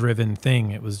half driven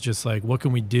thing. It was just like, what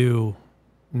can we do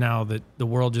now that the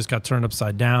world just got turned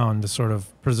upside down to sort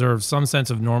of preserve some sense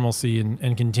of normalcy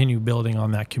and continue building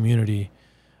on that community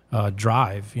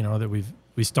drive, that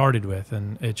we started with.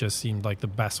 And it just seemed like the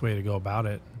best way to go about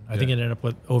it. I think it ended up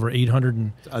with over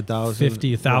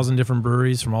 1,000 different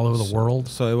breweries from all over the world.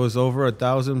 So it was over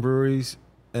 1,000 breweries.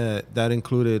 That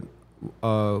included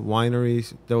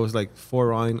wineries. There was like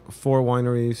four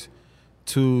wineries,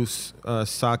 2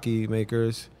 sake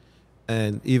makers,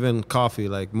 and even coffee.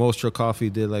 Like Mostra Coffee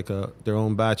did like their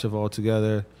own batch of all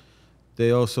together.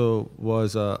 They also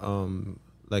was a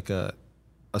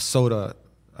soda.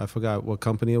 I forgot what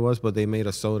company it was, but they made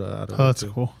a soda out of it. Oh, that's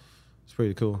too. cool. It's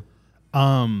pretty cool.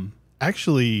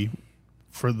 Actually,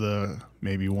 for the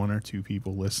maybe 1 or 2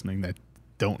 people listening that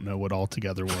don't know what All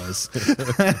Together was,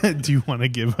 do you want to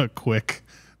give a quick,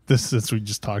 since we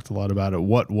just talked a lot about it,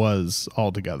 what was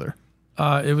All Together?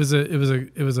 It was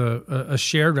a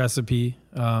shared recipe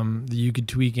that you could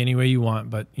tweak any way you want,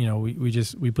 but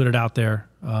we put it out there.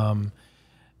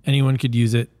 Anyone could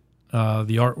use it.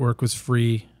 The artwork was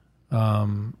free,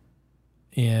 and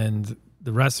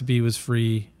the recipe was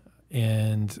free,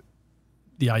 and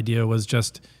the idea was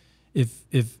just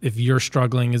if you're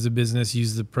struggling as a business,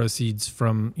 use the proceeds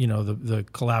from the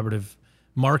collaborative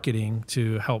marketing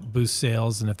to help boost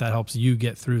sales, and if that helps you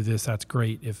get through this, that's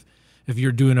great. If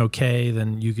you're doing okay,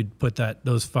 then you could put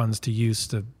those funds to use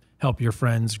to help your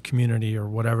friends, community, or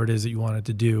whatever it is that you wanted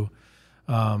to do.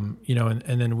 And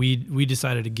then we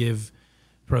decided to give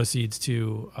proceeds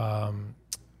to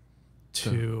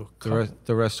the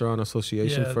Restaurant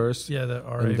Association first. Yeah, the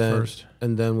RA and then, first.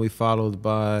 And then we followed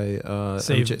by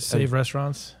Save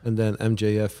Restaurants. And then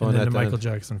MJF Fund. And then the Michael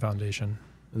Jackson Foundation.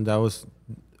 And that was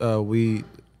which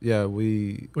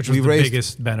was the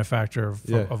biggest benefactor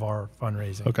of our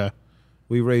fundraising. Okay.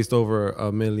 We raised over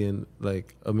 $1 million,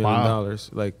 like $1 million, Wow.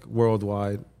 like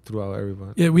worldwide throughout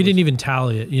everyone. Yeah, we didn't even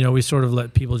tally it. We sort of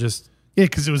let people just. Yeah,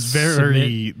 because it was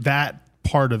very that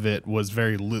part of it was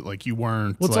very like you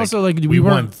weren't. Well, it's like, also like we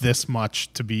weren't want this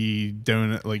much to be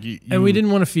doing it. Like and we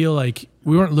didn't want to feel like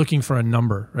we weren't looking for a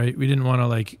number, right? We didn't want to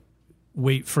like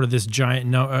wait for this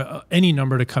giant any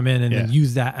number to come in and then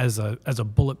use that as a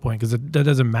bullet point, because that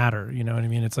doesn't matter. You know what I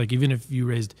mean? It's like even if you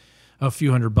raised a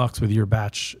few $100 with your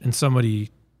batch and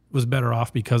somebody was better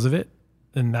off because of it,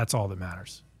 then that's all that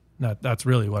matters. That's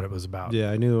really what it was about. Yeah,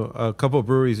 I knew a couple of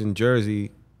breweries in Jersey.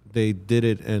 They did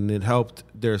it, and it helped.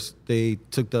 They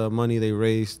took the money they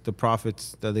raised, the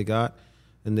profits that they got,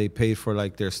 and they paid for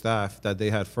like their staff that they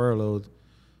had furloughed,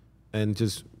 and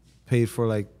just paid for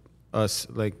like us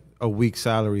like a week's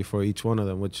salary for each one of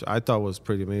them, which I thought was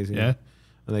pretty amazing. Yeah,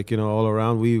 and like all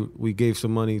around, we gave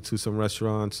some money to some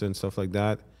restaurants and stuff like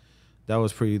that. That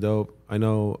was pretty dope. I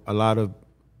know a lot of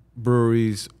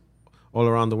breweries all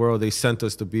around the world, they sent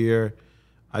us the beer.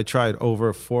 I tried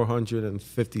over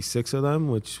 456 of them,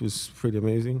 which was pretty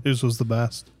amazing. Whose was the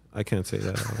best? I can't say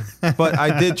that. But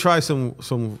I did try some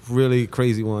really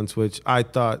crazy ones, which I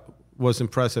thought was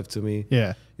impressive to me.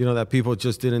 Yeah. That people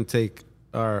just didn't take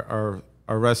our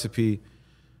recipe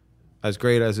as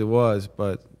great as it was,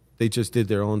 but they just did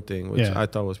their own thing, which I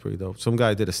thought was pretty dope. Some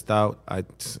guy did a stout. I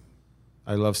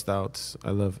love stouts.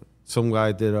 Some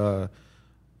guy did a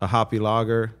hoppy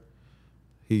lager.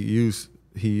 He used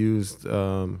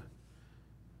the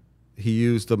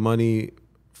money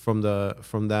from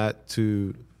that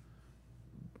to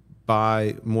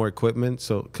buy more equipment.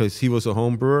 So because he was a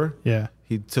home brewer,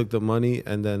 he took the money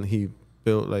and then he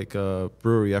built like a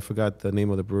brewery. I forgot the name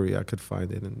of the brewery. I could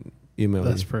find it and email it.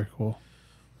 That's pretty cool.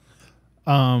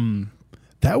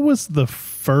 That was the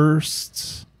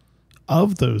first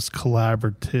of those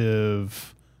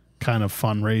collaborative kind of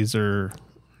fundraiser,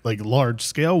 like large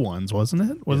scale ones, wasn't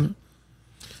it? Wasn't it?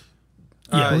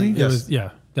 Yeah, yes. it was,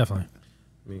 definitely.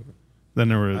 Then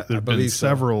there've been believe so.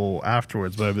 several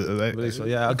afterwards, but I believe so.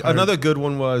 Yeah, another good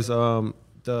one was the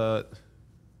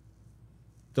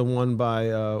one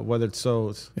by Weathered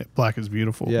Souls. Yeah, Black is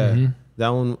Beautiful. Yeah, that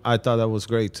one I thought that was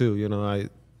great too.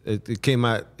 It came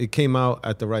out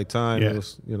at the right time. Yeah. It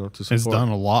was to support. It's done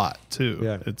a lot too.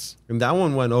 Yeah, It's and that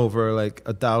one went over like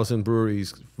 1,000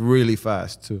 breweries really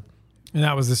fast too. And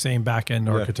that was the same back end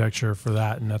architecture for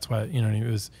that, and that's why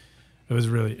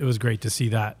it was great to see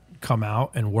that come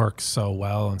out and work so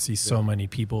well and see so many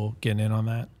people getting in on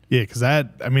that. yeah, because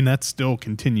that still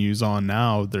continues on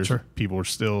now. There's people are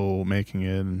still making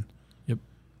it. And Yep.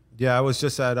 Yeah, I was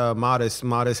just at Modest.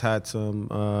 Modest had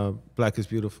some Black is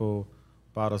Beautiful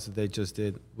bottles that they just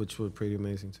did, which were pretty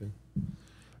amazing too.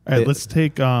 all right, let's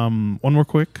take one more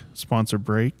quick sponsor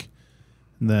break.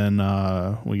 Then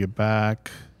we get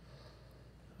back.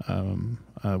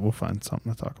 We'll find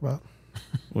something to talk about.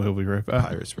 We'll be right back.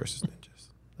 Pirates versus Ninjas.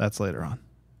 That's later on.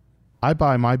 I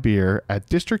buy my beer at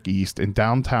District East in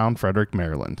downtown Frederick,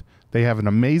 Maryland. They have an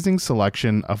amazing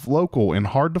selection of local and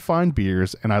hard-to-find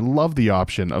beers, and I love the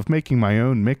option of making my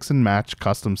own mix-and-match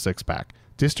custom six-pack.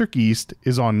 District East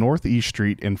is on Northeast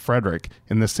Street in Frederick,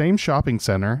 in the same shopping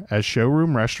center as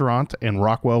Showroom Restaurant and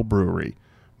Rockwell Brewery.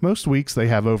 Most weeks they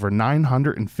have over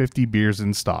 950 beers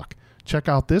in stock. Check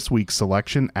out this week's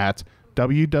selection at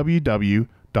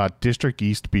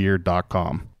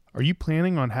www.districteastbeer.com. Are you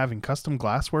planning on having custom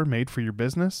glassware made for your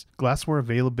business? Glassware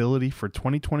availability for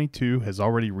 2022 has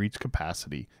already reached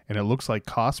capacity, and it looks like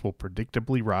costs will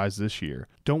predictably rise this year.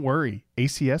 Don't worry,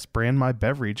 ACS Brand My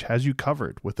Beverage has you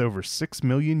covered with over 6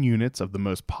 million units of the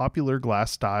most popular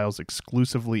glass styles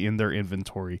exclusively in their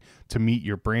inventory to meet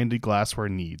your branded glassware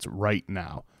needs right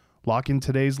now. Lock in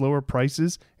today's lower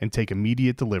prices and take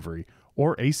immediate delivery,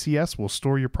 or ACS will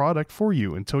store your product for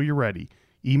you until you're ready.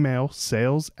 Email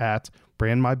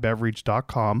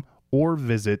sales@brandmybeverage.com or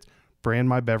visit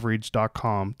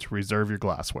brandmybeverage.com to reserve your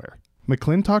glassware.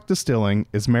 McClintock Distilling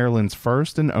is Maryland's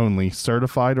first and only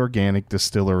certified organic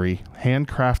distillery,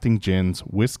 handcrafting gins,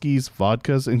 whiskeys,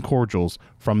 vodkas, and cordials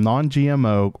from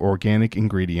non-GMO organic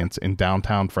ingredients in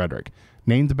downtown Frederick.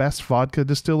 Named the best vodka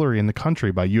distillery in the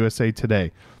country by USA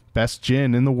Today, best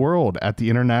gin in the world at the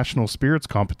International Spirits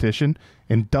Competition,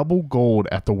 and double gold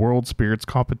at the World Spirits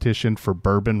Competition for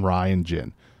bourbon, rye, and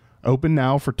gin. Open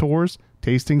now for tours,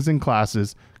 tastings, and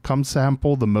classes. Come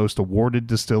sample the most awarded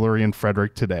distillery in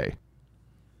Frederick today.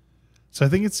 So I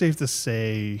think it's safe to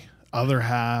say Other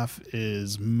Half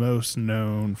is most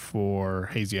known for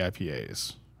hazy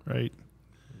IPAs, right?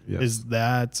 Yes. Is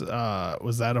that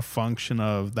was that a function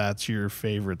of that's your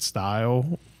favorite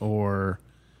style, or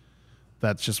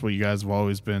that's just what you guys have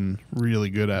always been really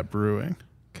good at brewing?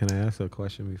 Can I ask a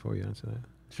question before you answer that?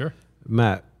 Sure.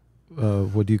 Matt,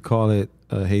 would you call it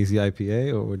a hazy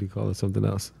IPA or would you call it something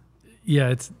else? Yeah,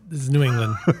 this is New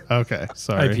England Okay,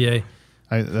 sorry. IPA.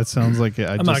 That sounds like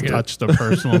I I'm not just gonna- touched a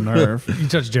personal nerve. You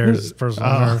touched Jared's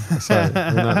personal nerve. Sorry,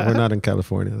 we're not in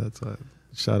California. That's why.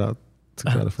 Shout out to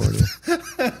California.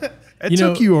 It You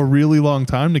took know- you a really long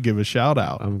time to give a shout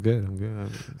out. I'm good.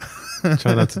 I'm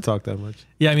trying not to talk that much.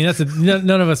 Yeah, I mean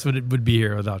none of us would be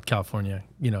here without California.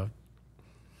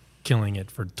 Killing it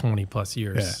for 20 plus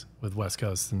years with West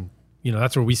Coast, and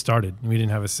that's where we started. We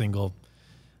didn't have a single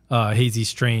hazy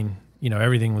strain.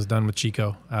 Everything was done with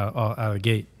Chico out of the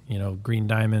gate. Green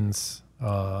Diamonds,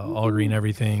 all green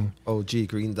everything. OG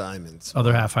Green Diamonds.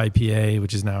 Other Half IPA,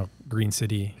 which is now Green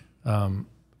City.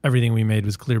 Everything we made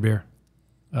was clear beer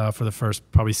for the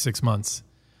first probably 6 months.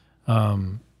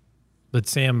 But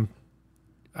Sam,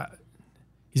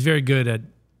 he's very good at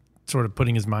sort of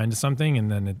putting his mind to something,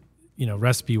 and then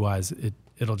recipe wise, it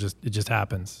just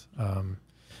happens.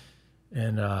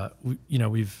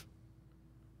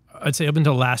 I'd say up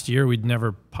until last year, we'd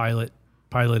never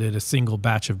piloted a single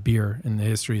batch of beer in the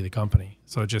history of the company.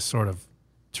 So it just sort of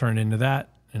turned into that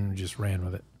and just ran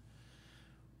with it.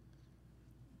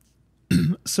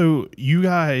 So you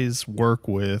guys work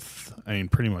with,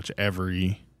 pretty much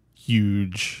every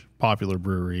huge popular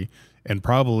brewery, and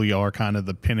probably are kind of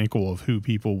the pinnacle of who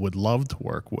people would love to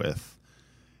work with.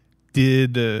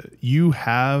 Did you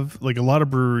have, a lot of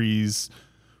breweries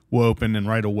will open and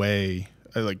right away,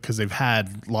 because they've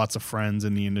had lots of friends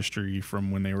in the industry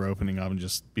from when they were opening up and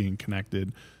just being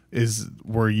connected.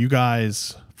 Were you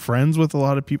guys friends with a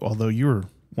lot of people, although you were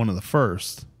one of the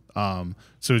first?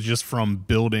 So it's just from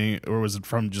building, or was it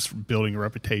from just building a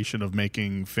reputation of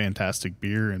making fantastic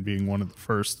beer and being one of the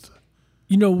first?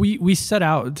 We set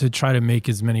out to try to make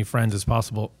as many friends as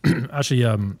possible. Actually,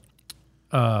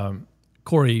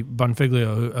 Corey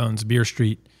Bonfiglio, who owns Beer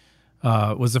Street,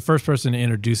 was the first person to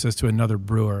introduce us to another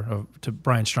brewer, to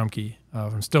Brian Strumke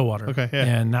from Stillwater. Okay, yeah.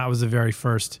 And that was the very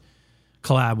first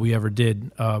collab we ever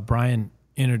did. Brian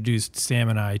introduced Sam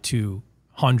and I to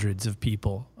hundreds of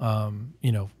people,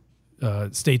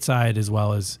 stateside as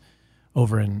well as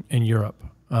over in Europe.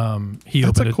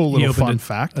 That's a cool little fun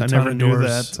fact. I never knew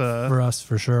that for us,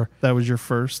 for sure. That was your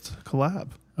first collab.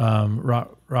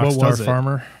 Rockstar was it?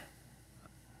 Farmer.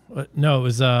 No, it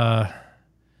was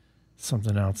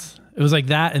something else. It was like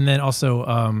that, and then also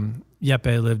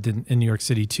Yeppe lived in New York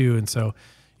City too, and so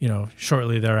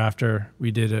shortly thereafter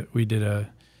we did a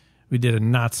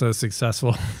not so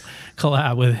successful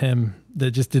collab with him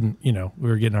that just didn't. We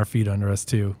were getting our feet under us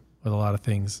too with a lot of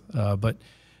things, but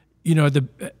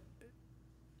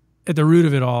at the root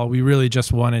of it all, we really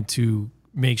just wanted to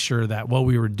make sure that what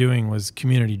we were doing was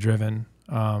community driven.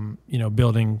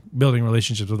 building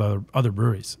relationships with other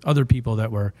breweries, other people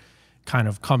that were kind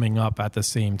of coming up at the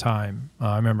same time.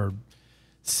 I remember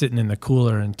sitting in the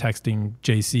cooler and texting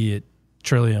JC at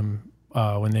Trillium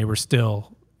when they were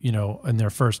still, in their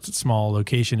first small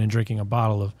location, and drinking a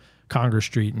bottle of Congress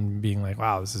Street and being like,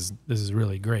 wow, this is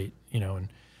really great,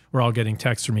 and we're all getting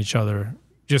texts from each other,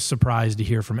 just surprised to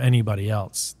hear from anybody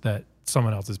else that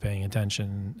someone else is paying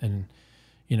attention. And,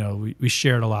 we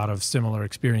shared a lot of similar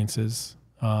experiences.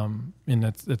 And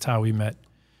that's how we met.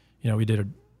 We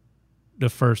did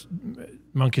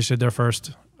Monkish did their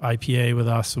first IPA with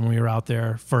us when we were out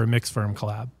there for a Mix Firm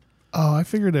collab. Oh, I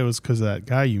figured it was because of that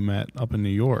guy you met up in New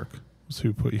York was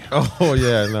who put you. Oh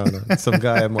yeah, no. Some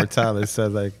guy at Mortalis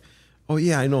said like, "Oh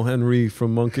yeah, I know Henry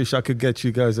from Monkish. I could get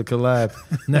you guys a collab."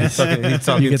 Nice. He's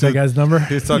talking You get that guy's number?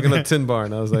 He's talking to Tin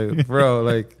Barn. I was like, bro,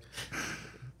 like.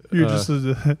 You're just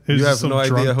you have some no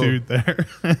drunk idea who- dude there.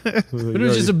 But it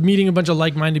was just meeting a bunch of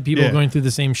like-minded people Yeah. going through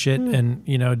the same shit and,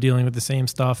 dealing with the same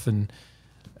stuff and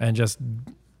just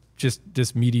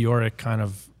this meteoric kind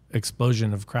of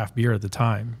explosion of craft beer at the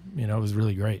time. It was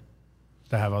really great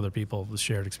to have other people with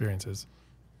shared experiences.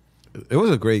 It was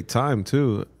a great time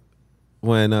too,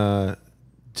 when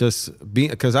just being,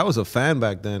 because I was a fan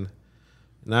back then,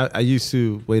 and I used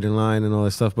to wait in line and all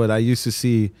that stuff, but I used to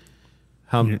see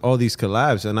how all these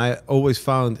collabs, and I always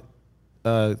found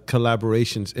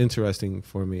collaborations interesting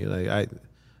for me. Like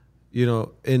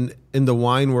in the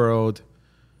wine world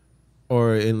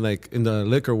or in the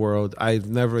liquor world, I've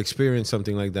never experienced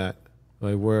something like that,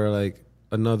 like where like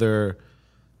another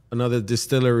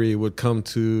distillery would come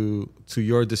to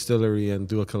your distillery and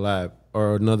do a collab,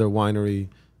 or another winery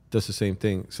does the same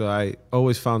thing. So I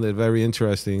always found it very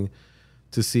interesting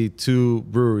to see two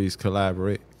breweries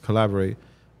collaborate.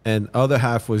 And other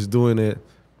half was doing it.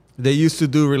 They used to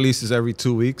do releases every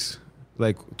 2 weeks,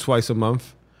 like twice a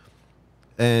month.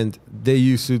 And they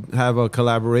used to have a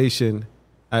collaboration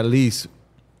at least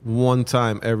one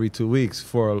time every 2 weeks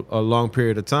for a long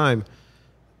period of time.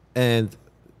 And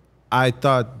I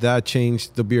thought that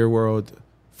changed the beer world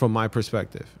from my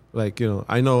perspective. Like,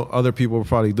 I know other people were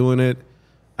probably doing it.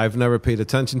 I've never paid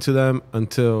attention to them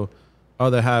until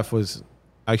other half was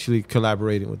actually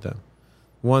collaborating with them.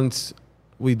 Once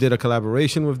we did a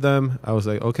collaboration with them, I was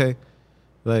like, okay,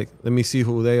 like, let me see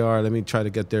who they are. Let me try to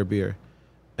get their beer.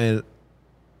 And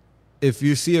if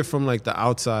you see it from like the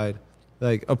outside,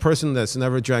 like a person that's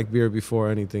never drank beer before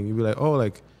or anything, you'd be like, oh,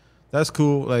 like, that's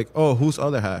cool. Like, oh, who's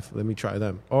other half? Let me try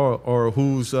them. Or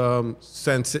who's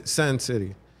Sand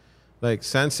City? Like,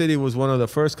 Sand City was one of the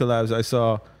first collabs I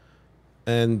saw,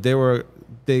 and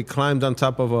they climbed on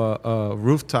top of a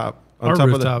rooftop, on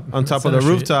top of the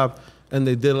rooftop, and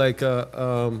they did like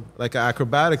a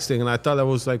acrobatics thing, and I thought that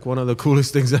was like one of the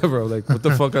coolest things ever. Like, what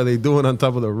the fuck are they doing on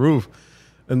top of the roof?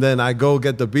 And then I go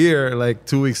get the beer like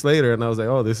 2 weeks later, and I was like,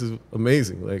 oh, this is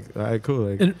amazing. Like, all right, cool.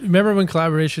 Like, And remember when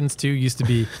collaborations too used to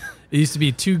be, it used to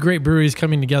be two great breweries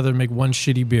coming together to make one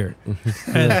shitty beer, and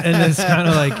it's kind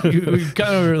of like we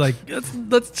kind of were like,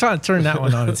 let's try to turn that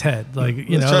one on its head. Like,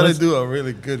 let's try to do a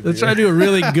really good. Let's try to do a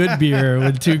really good beer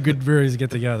when two good breweries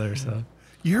get together. So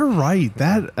You're right.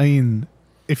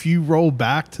 If you roll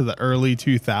back to the early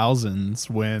 2000s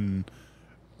when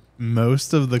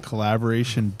most of the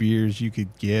collaboration beers you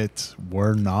could get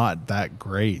were not that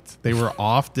great. They were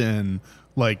often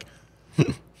like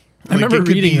I remember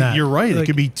reading that. You're right. Like, it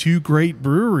could be two great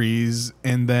breweries,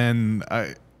 and then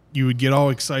you would get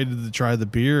all excited to try the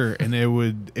beer, and it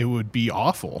would be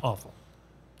awful. awful.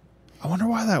 I wonder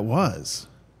why that was.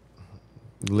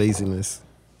 Laziness.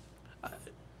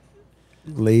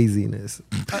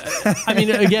 I mean,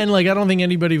 again, like, I don't think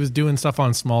anybody was doing stuff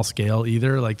on small scale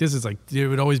either. Like, this is like, there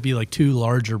would always be like two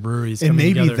larger breweries And coming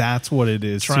maybe together, that's what it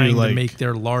is. trying too, like, to make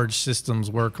their large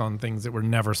systems work on things that were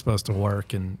never supposed to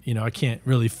work. And, I can't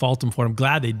really fault them for it. I'm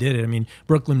glad they did it. I mean,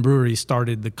 Brooklyn Brewery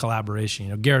started the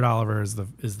collaboration. Garrett Oliver is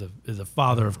the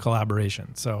father of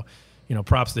collaboration. So,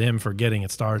 props to him for getting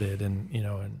it started.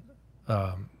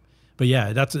 But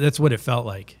yeah, that's what it felt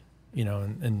like,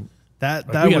 and that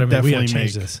we gotta would definitely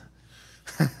change make this.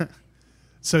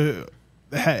 So,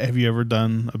 have you ever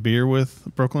done a beer with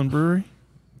Brooklyn Brewery?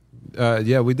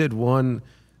 Yeah, we did one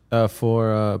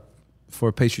for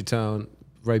Pastry Town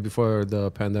right before the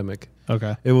pandemic.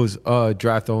 Okay. It was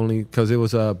draft only because it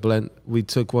was a blend. We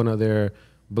took one of their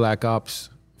Black Ops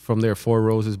from their Four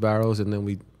Roses barrels, and then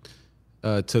we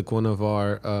took one of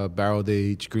our barrel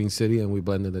aged Green City, and we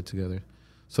blended it together.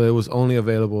 So it was only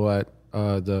available at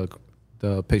the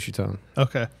Pastry Town.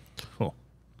 Okay. Cool.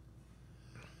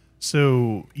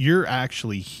 So you're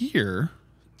actually here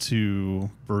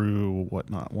to brew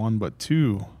not one but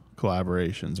two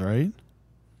collaborations, right?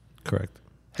 Correct.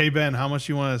 Hey, Ben, how much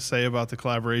you want to say about the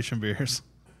collaboration beers?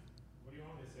 What do you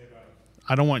want me to say about it?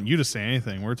 I don't want you to say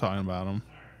anything. We're talking about them.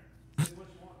 Say what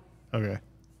you want. Okay.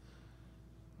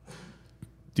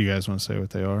 Do you guys want to say what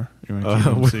they are? You want to keep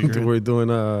them secret? We're doing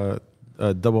a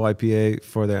double IPA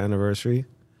for their anniversary.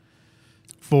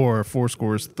 For Four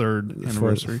Scores' third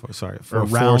anniversary. For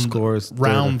Four Scores.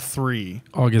 Round 3.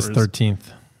 August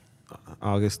 13th.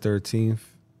 August 13th.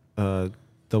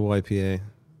 Double IPA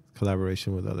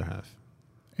collaboration with Other Half.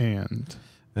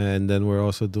 And then we're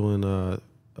also doing a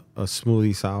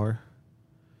smoothie sour.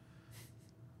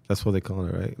 That's what they call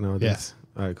it, right? Nowadays? Yes.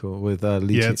 All right, cool. With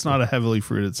lychee. yeah, it's not a heavily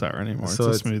fruited sour anymore. So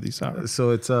it's a smoothie sour. So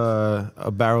it's a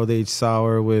barrel-aged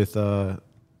sour with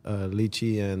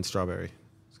lychee and strawberry.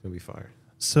 It's going to be fire.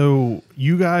 So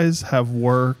you guys have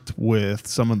worked with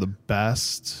some of the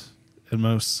best and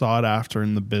most sought after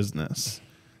in the business.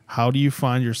 How do you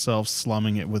find yourself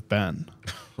slumming it with Ben?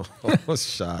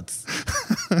 Shots.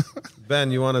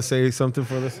 Ben, you want to say something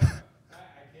for this? I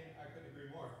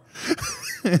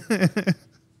couldn't agree more.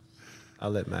 I'll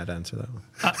let Matt answer that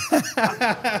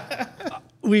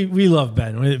one. We love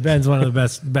Ben. Ben's one of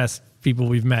the best people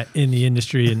we've met in the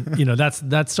industry, and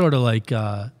that's sort of like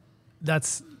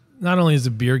that's not only is the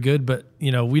beer good, but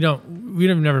we've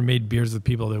never made beers with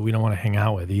people that we don't want to hang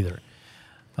out with either.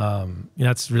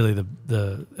 That's really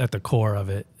the at the core of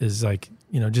it is like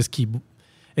just keep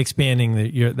expanding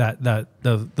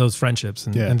those friendships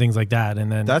and things like that,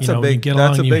 and then that's when you get along,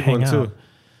 that's a you big hang one out. too.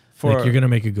 You're gonna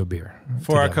make a good beer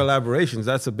For our together. collaborations,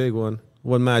 that's a big one.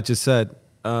 What Matt just said.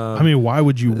 I mean, why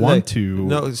would you want to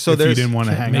no, so if you there's- didn't want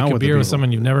to hang make out a with beer the with people?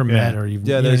 someone you've never met, or you know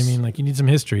what I there's- mean. Like you need some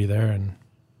history there, and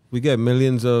We get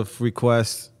millions of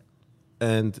requests,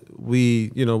 and we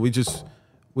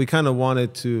kind of want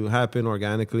it to happen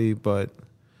organically, but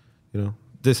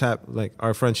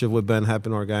our friendship with Ben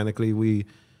happened organically. We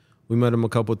met him a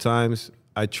couple times.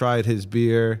 I tried his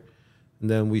beer, and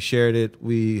then we shared it.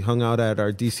 We hung out at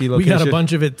our DC location. we got a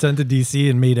bunch of it sent to DC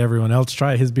and made everyone else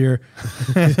try his beer.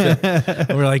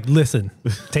 We're like, listen,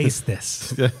 taste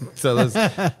this. So let's,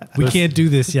 We can't do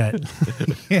this yet.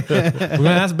 We're gonna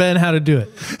ask Ben how to do it.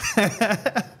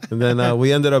 and then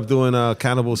we ended up doing a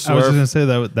Cannibal I was Swerve. just gonna say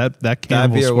that That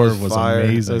Cannibal beer Swerve was fire.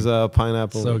 amazing. There's a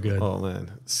pineapple. So good. Oh man,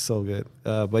 so good.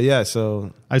 But yeah,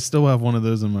 so I still have one of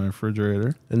those in my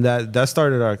refrigerator. and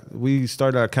we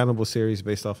started our Cannibal series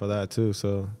based off of that too.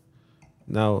 So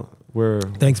now we're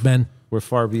Thanks, Ben.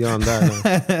 far beyond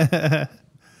that.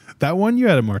 That one you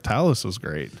had at Mortalis was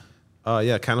great.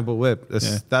 Yeah, Cannibal Whip.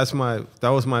 Yeah. That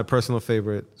was my personal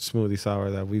favorite smoothie sour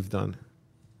that we've done.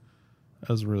 That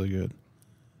was really good.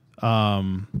 I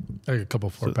got a couple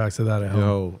 4-packs of that at home.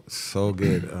 Yo, so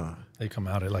good. They come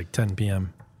out at like 10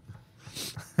 p.m.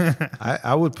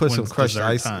 I would put some When's crushed dessert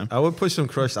ice. time? I would put some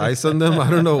crushed ice on them. I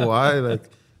don't know why. Like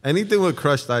anything with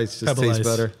crushed ice just Pebble tastes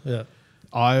ice. better. Yeah.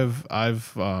 I've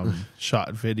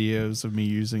shot videos of me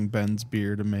using Ben's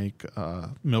beer to make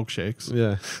milkshakes.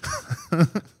 Yeah.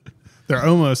 They're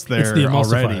almost It's there the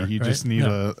emulsifier, already. You right? just need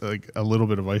Yeah. a little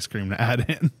bit of ice cream to add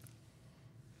in.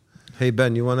 Hey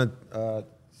Ben, you want to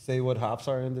say what hops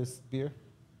are in this beer?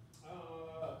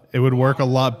 It would work a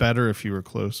lot better if you were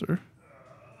closer.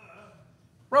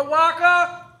 Rawaka!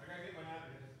 I gotta get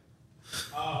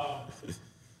my napkin.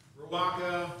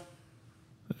 Rawaka.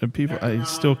 And people, I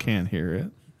still can't hear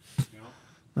it.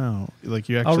 No, like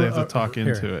you actually have to talk here.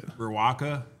 into it.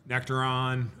 Rawaka,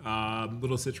 Nectaron,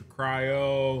 Little Citra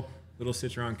Cryo, Little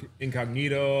Citron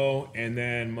Incognito, and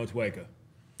then Motueka.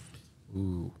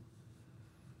 Ooh.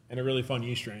 And a really fun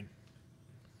yeast strain.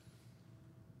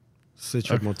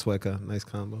 Citra Motueka, nice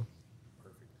combo.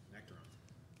 Perfect.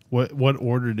 Nectaron. What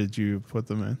order did you put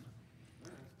them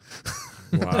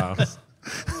in? Wow.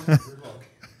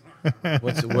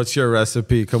 What's your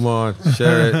recipe? Come on,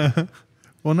 share it.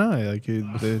 Well, no, like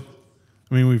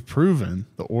we've proven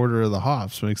the order of the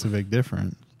hops makes a big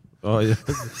difference. Oh yeah,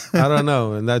 I don't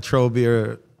know. And that troll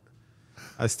beer,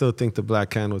 I still think the Black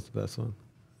Can was the best one.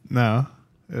 No,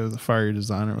 the Fiery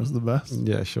Designer was the best.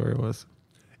 Yeah, sure it was.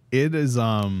 It is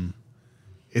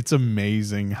it's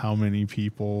amazing how many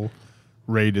people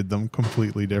rated them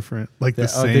completely different. Like the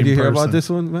same did you hear person. about this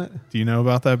one, Matt? Do you know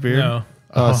about that beer? No.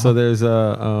 So there's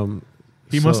a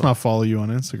He must not follow you on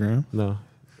Instagram. No.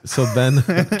 So Ben,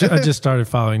 I just started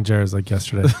following Jared's like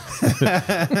yesterday.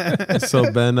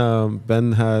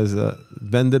 Ben has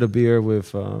Ben did a beer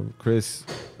with Chris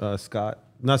Scott,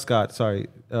 not Scott, sorry,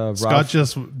 Scott Rob,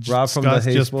 just Rob from the Scott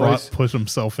Haze just Boys put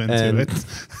himself into and-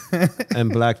 it.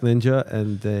 and Black Ninja,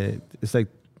 and it's like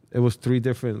it was 3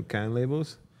 different can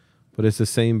labels, but it's the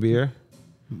same beer.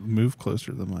 Move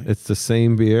closer to the mic. It's the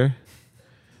same beer,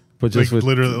 but just with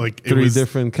literally like three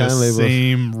different can the labels.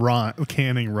 same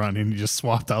canning run, and you just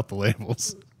swapped out the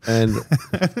labels. And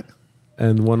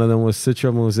and one of them was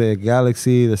Citra Mosaic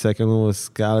Galaxy. The second one was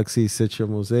Galaxy Citra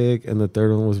Mosaic, and the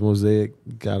third one was Mosaic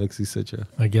Galaxy Citra.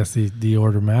 I guess the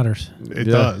order matters. It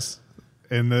does.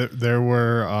 And there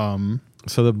were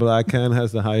So the black can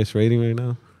has the highest rating right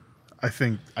now. I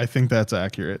think that's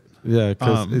accurate. Yeah,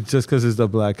 it's just because it's the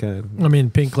black can. I mean,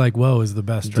 Pink Like Whoa is the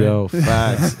best, right? Yo,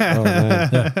 facts. Oh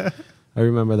man, I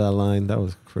remember that line. That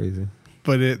was crazy.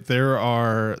 But there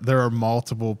are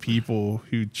multiple people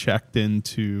who checked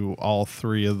into all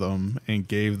three of them and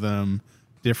gave them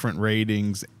different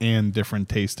ratings and different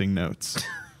tasting notes.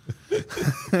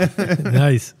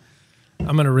 Nice.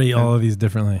 I'm gonna rate all of these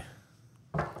differently.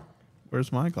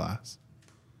 Where's my glass?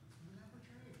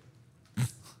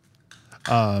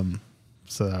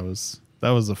 So that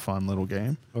was a fun little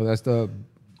game. Oh, that's the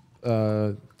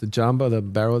Jamba, the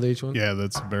barrel aged one. Yeah,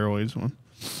 that's a barrel aged one.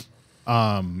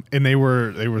 And it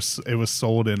was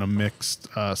sold in a mixed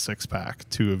 6-pack,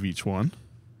 2 of each one.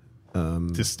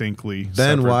 Distinctly.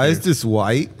 Ben, separate why is beers. this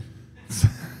white?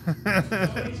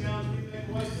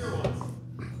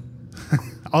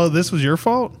 Oh, this was your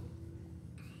fault?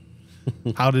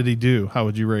 How did he do? How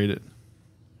would you rate it?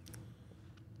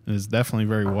 It is definitely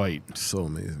very white. So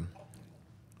amazing.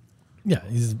 Yeah,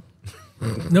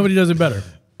 nobody does it better.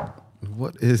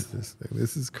 What is this thing?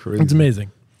 This is crazy. It's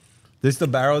amazing. This the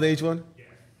barrel aged one?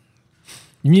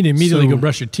 You need to immediately So- go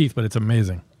brush your teeth, but it's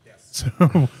amazing.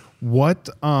 So what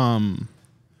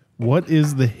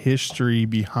is the history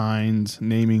behind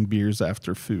naming beers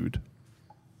after food?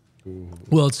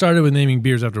 Well, it started with naming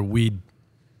beers after weed,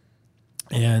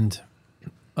 and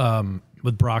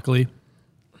with broccoli,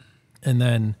 and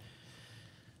then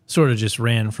sort of just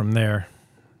ran from there.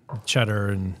 Cheddar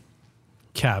and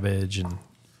cabbage, and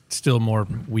still more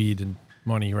weed and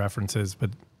money references. But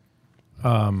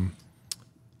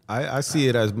I see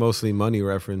it as mostly money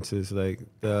references, like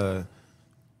the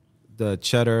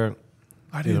cheddar,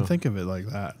 I didn't think of it like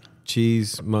that.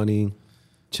 cheese money,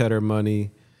 cheddar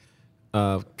money,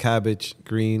 cabbage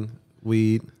green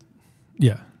weed,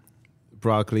 yeah,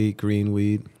 broccoli green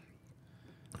weed.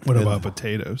 What And- about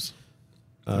potatoes?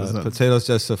 Is that- Potatoes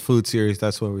just a food series.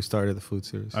 That's when we started the food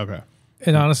series. Okay.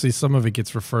 and honestly, some of it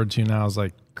gets referred to now as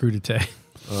like crudité.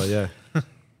 Oh yeah,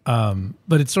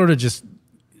 But it's sort of just,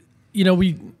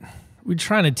 we're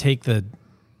trying to take the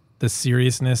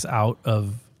seriousness out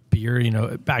of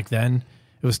beer. Back then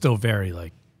it was still very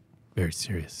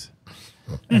serious,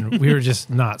 and we were just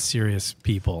not serious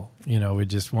people. We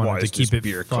just wanted to keep it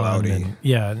beer fun cloudy? and,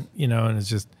 and it's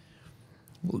just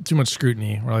too much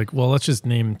scrutiny. We're like, well, let's just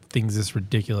name things these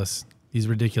ridiculous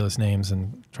names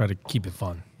and try to keep it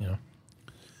fun.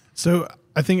 So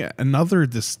I think another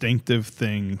distinctive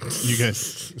thing, you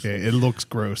guys, it looks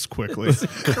gross quickly.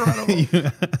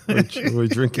 we're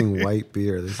drinking white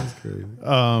beer. This is crazy.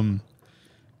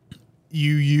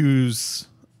 You use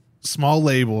small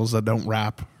labels that don't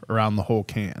wrap around the whole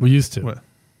can. We used to. What?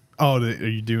 Oh, are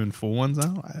you doing full ones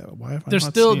now? Why have I They're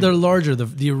not still seen they're it? larger.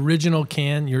 The original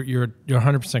can, you're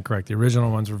 100% correct. The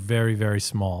original ones were very, very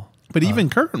small. But even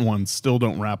current ones still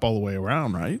don't wrap all the way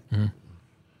around, right?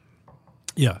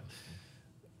 Yeah.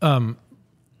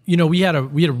 We had a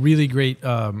really great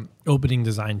opening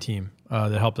design team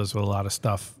that helped us with a lot of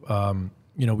stuff.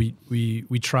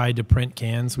 We tried to print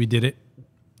cans. We did it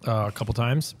a couple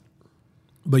times,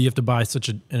 but you have to buy such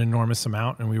an enormous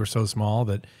amount, and we were so small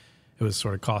that it was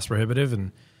sort of cost prohibitive.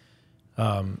 And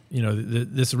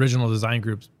this original design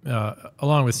group,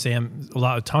 along with Sam,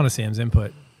 a ton of Sam's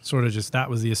input, sort of just that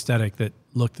was the aesthetic that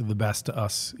looked the best to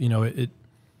us.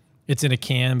 It's in a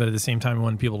can, but at the same time, we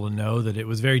wanted people to know that it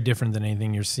was very different than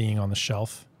anything you're seeing on the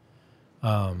shelf.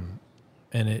 And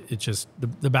it just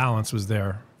the balance was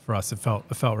there for us. It felt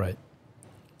right.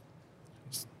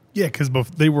 Yeah, because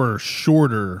they were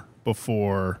shorter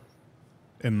before,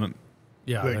 and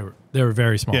Yeah, they were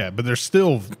very small. yeah, but they're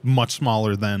still much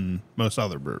smaller than most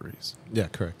other breweries. Yeah,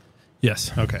 correct.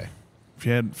 Yes. Okay. If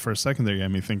you had for a second there, you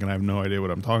had me thinking I have no idea what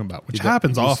I'm talking about, which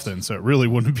happens often, so it really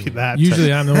wouldn't be that.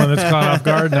 Usually, I'm the one that's caught off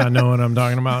guard, not knowing what I'm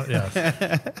talking about.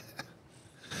 Yes.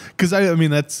 Because I mean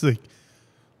that's like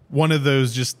one of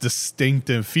those just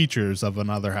distinctive features of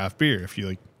another half beer. If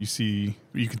you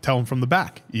you can tell them from the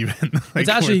back. Even It's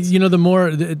actually, the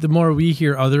more we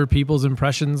hear other people's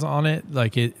impressions on it,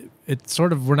 like it's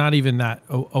sort of, we're not even that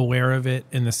aware of it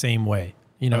in the same way.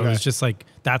 Okay. It's just like,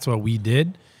 that's what we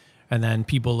did. And then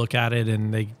people look at it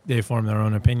and they form their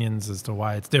own opinions as to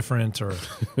why it's different or,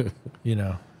 I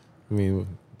mean,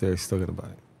 they're still gonna buy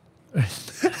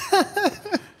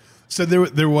it. So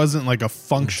there wasn't like a It's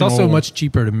functional. also much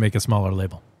cheaper to make a smaller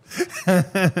label.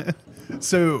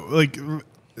 So like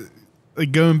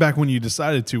going back when you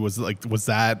decided to, was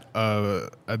that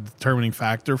a determining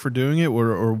factor for doing it,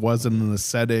 or was it an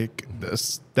aesthetic? It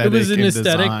was an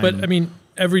aesthetic, design? but I mean,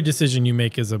 every decision you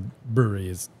make as a brewery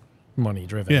is money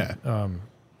driven. Yeah.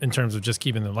 In terms of just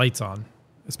keeping the lights on,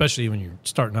 especially when you're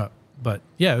starting up. But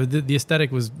yeah, the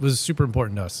aesthetic was super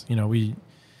important to us. You know, we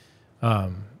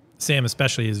Sam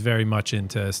especially is very much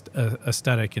into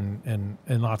aesthetic and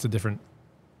lots of different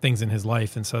things in his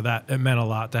life, and so that it meant a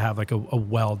lot to have like a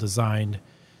well designed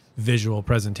visual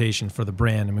presentation for the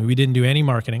brand. I mean, we didn't do any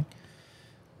marketing,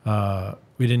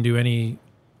 we didn't do any,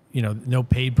 no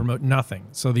paid promote, nothing.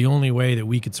 So the only way that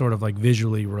we could sort of like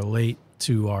visually relate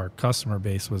to our customer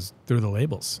base was through the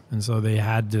labels, and so they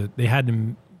had to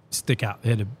stick out.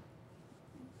 You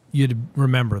had to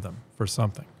remember them for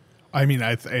something. I mean,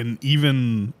 I think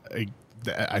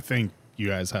you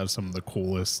guys have some of the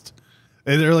coolest.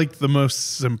 They're like the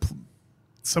most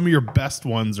some of your best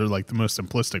ones are like the most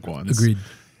simplistic ones. Agreed.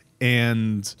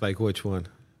 And Like which one?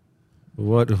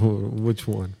 Which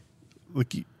one?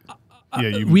 like,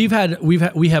 yeah, we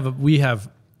have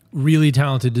really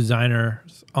talented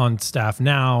designers on staff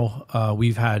now.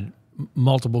 We've had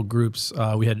multiple groups.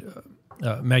 We had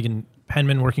Megan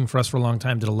Penman working for us for a long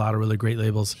time, did a lot of really great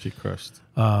labels. She crushed.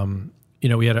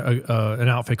 We had an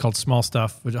outfit called Small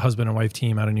Stuff, which a husband and wife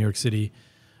team out of New York City,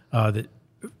 that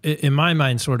in my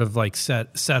mind sort of like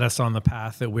set us on the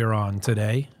path that we're on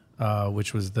today,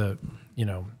 which was They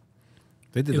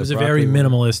did. it was a very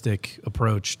minimalistic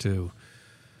approach to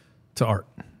art.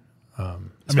 I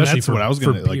mean, that's what I was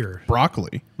going to beer. like.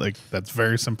 Broccoli, like that's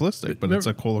very simplistic, but it's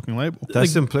a cool looking label.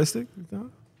 That's simplistic. No?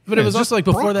 But it was also like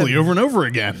before broccoli that, over and over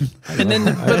again. and then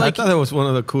I thought that was one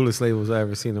of the coolest labels I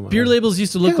ever seen in my beer life. labels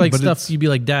used to look Yeah, like but stuff you'd be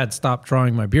like, Dad, stop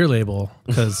drawing my beer label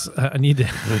because I need to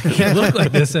I can't look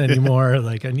like this anymore.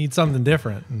 Like I need something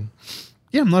different. And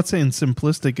Yeah, I'm not saying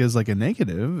simplistic is like a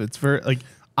negative. It's very like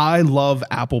I love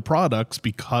Apple products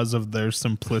because of their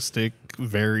simplistic,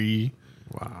 very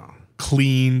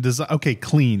clean design. Okay,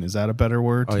 clean, is that a better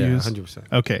word to use?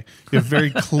 100%. Okay, you have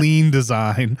very clean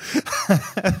design.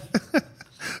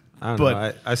 I don't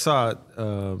know. I saw it.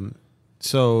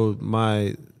 So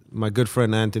my good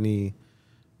friend Anthony,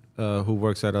 who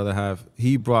works at Other Half,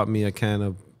 he brought me a can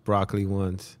of broccoli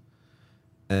once,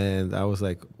 and I was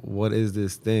like, "What is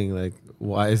this thing? Like,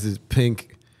 why is this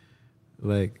pink?"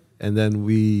 Like, and then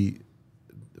we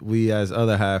as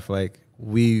Other Half, like,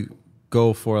 we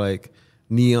go for like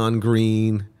neon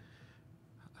green,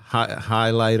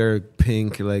 highlighter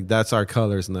pink. Like that's our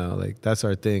colors now. Like that's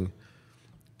our thing.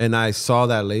 And I saw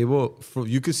that label.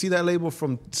 You could see that label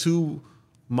from 2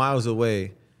 miles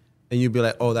away, and you'd be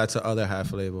like, "Oh, that's the Other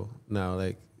Half label." Now,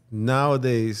 like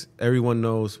nowadays, everyone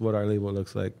knows what our label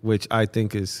looks like, which I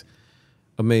think is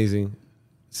amazing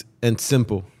and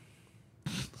simple.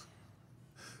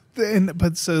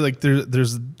 But so like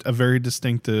there's a very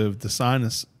distinctive design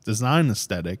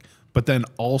aesthetic, but then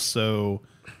also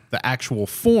the actual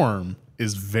form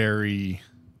is very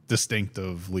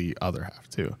distinctively Other Half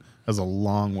too. That's a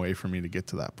long way for me to get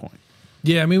to that point.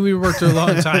 yeah, I mean, we worked a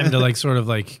long time to like sort of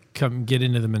like get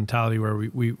into the mentality where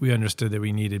we understood that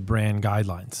we needed brand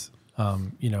guidelines,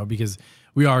 because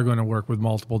we are going to work with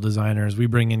multiple designers. We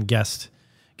bring in guest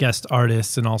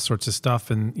artists and all sorts of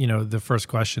stuff. And, the first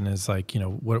question is like,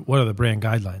 what are the brand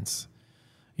guidelines?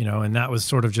 And that was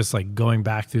sort of just like going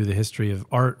back through the history of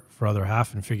art for Other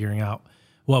Half and figuring out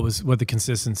what the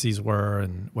consistencies were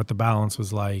and what the balance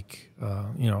was like,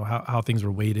 how things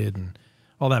were weighted and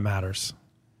all that matters.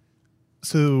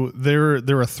 So there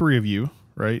are 3 of you,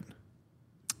 right?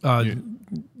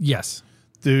 Yes.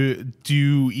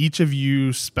 Do each of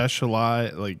you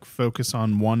specialize, like focus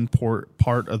on one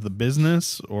part of the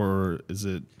business, or is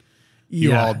it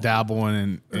you all dabble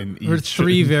in each? We're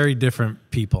 3 very different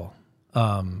people.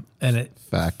 And it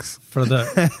Facts. for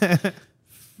the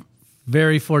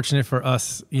very fortunate for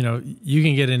us, you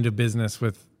can get into business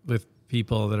with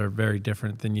people that are very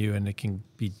different than you, and it can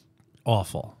be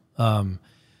awful.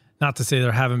 Not to say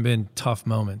there haven't been tough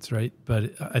moments, right?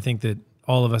 But I think that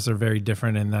all of us are very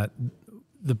different, and that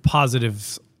the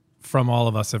positives from all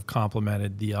of us have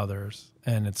complemented the others,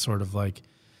 and it's sort of like,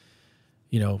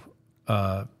 it's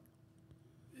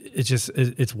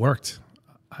worked.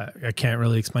 I can't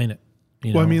really explain it.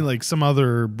 Well, I mean, like some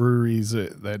other breweries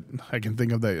that I can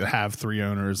think of that have 3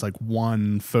 owners, like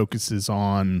one focuses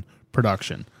on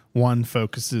production, one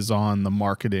focuses on the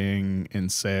marketing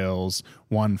and sales,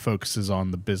 one focuses on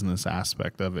the business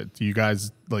aspect of it. Do you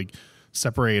guys like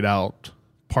separate out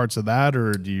parts of that,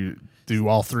 or do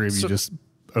all 3 of you just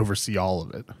oversee all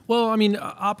of it? Well, I mean,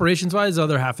 operations-wise, the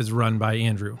Other Half is run by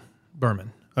Andrew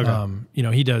Berman. Okay. You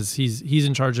know, he does. He's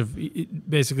in charge of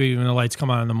basically when the lights come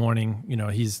on in the morning. You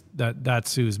know,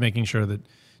 that's who's making sure that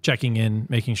checking in,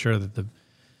 making sure that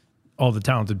all the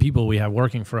talented people we have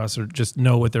working for us are just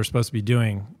know what they're supposed to be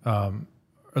doing, or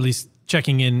at least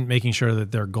checking in, making sure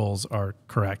that their goals are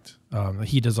correct.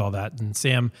 He does all that, and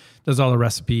Sam does all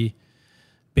the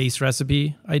base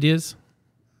recipe ideas,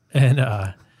 and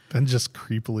Then just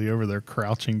creepily over there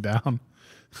crouching down.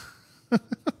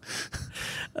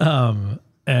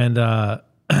 And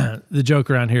the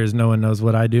joke around here is no one knows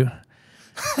what I do,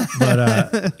 but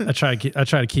I try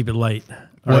to keep it light.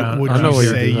 What would I know you what you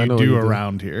say do. I you know what do you do.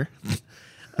 around here?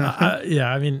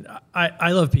 Yeah, I mean,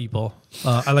 I love people.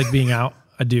 I like being out.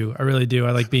 I do. I really do.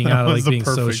 I like being out. I like being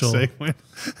social. Segue.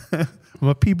 I'm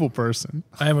a people person.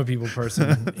 I am a people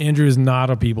person. Andrew is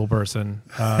not a people person.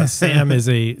 Sam is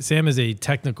a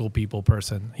technical people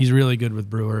person. He's really good with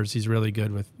brewers. He's really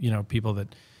good with, you know, people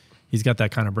that he's got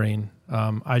that kind of brain.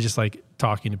 I just like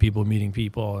talking to people, meeting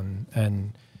people,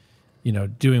 and you know,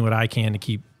 doing what I can to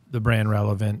keep the brand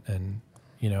relevant, and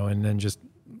you know, and then just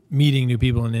meeting new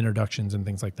people and introductions and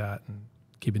things like that, and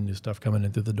keeping new stuff coming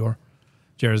in through the door.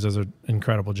 Jared does an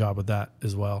incredible job with that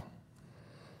as well.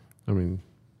 I mean,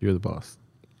 you're the boss.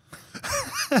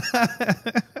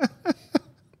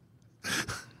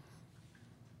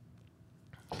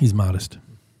 He's modest.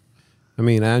 I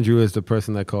mean, Andrew is the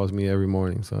person that calls me every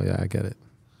morning, so yeah, I get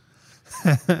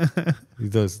it.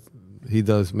 He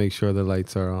does make sure the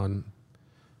lights are on.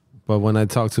 But when I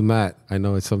talk to Matt, I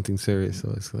know it's something serious,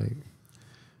 so it's like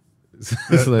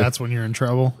That's when you're in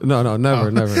trouble. no,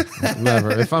 never.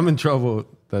 If I'm in trouble,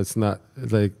 that's not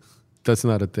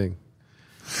a thing.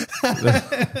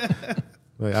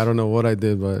 Like, I don't know what I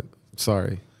did, but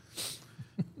sorry.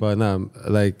 But no,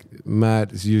 like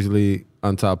Matt is usually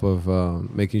on top of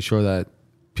making sure that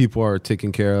people are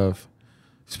taken care of,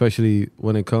 especially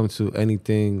when it comes to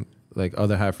anything like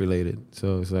other half related.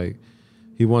 So it's like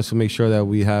he wants to make sure that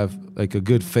we have like a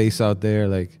good face out there,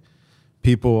 like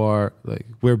people are like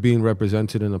we're being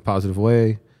represented in a positive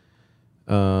way,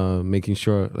 making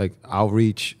sure like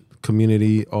outreach,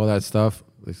 community, all that stuff.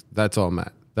 That's all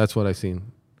Matt. That's what I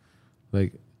seen.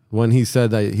 Like when he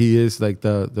said that he is like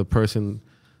the person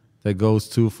that goes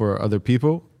to for other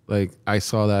people, like I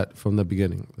saw that from the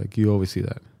beginning. Like you always see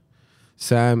that.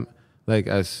 Sam, like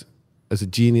as a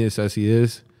genius as he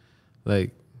is,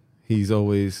 like he's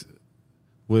always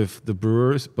with the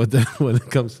brewers, but then when it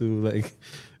comes to like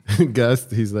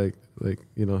guests, he's like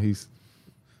you know, he's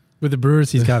With the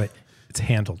Brewers, he's got it. It's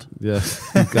handled. yes,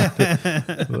 he got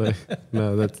it. Like,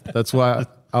 no, that's why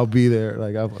I'll be there.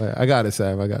 Like I got it,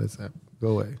 Sam. I got it, Sam. Go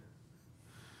away.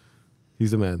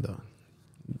 He's the man, though.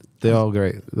 They're all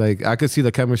great. Like I could see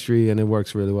the chemistry, and it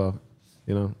works really well.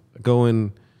 You know,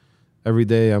 going every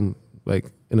day, I'm like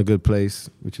in a good place,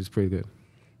 which is pretty good.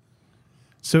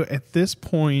 So at this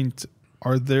point,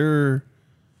 are there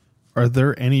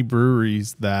any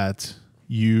breweries that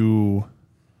you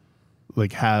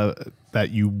like have that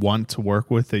you want to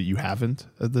work with that you haven't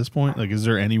at this point? Like, is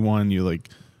there anyone you like?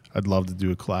 I'd love to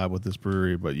do a collab with this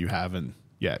brewery, but you haven't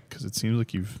yet because it seems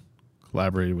like you've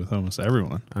collaborated with almost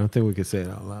everyone. I don't think we could say it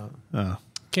out loud. Oh,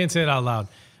 Can't say it out loud,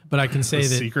 but I can say a that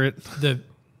secret.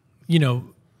 you know,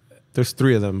 There's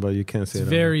 3 of them, but you can't say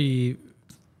it.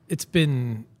 it's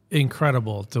been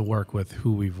incredible to work with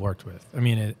who we've worked with. I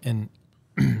mean, and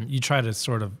you try to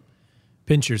sort of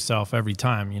pinch yourself every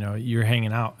time, you know, you're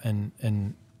hanging out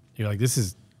and you're like, this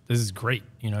is great.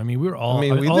 You know, I mean, we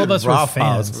all of us were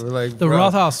fans. We're like, the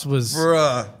Roth House was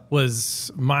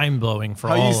bruh. mind blowing for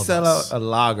How all you of sell us. out a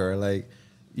lager? Like,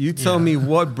 you tell me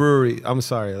what brewery? I'm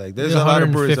sorry. Like, there's There's a lot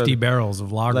of breweries 150 that, barrels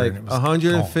of lager. like and it was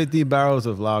 150 barrels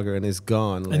of lager, and it's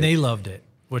gone. Like, and they loved it,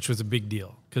 which was a big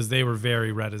deal because they were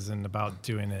very reticent about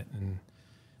doing it.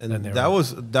 And then that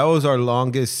was our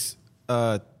longest,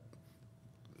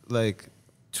 like,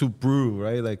 to brew,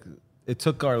 right? Like, it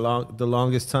took the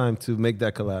longest time to make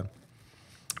that collab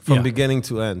from Yeah. beginning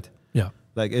to end. yeah.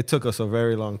 Like, it took us a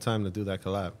very long time to do that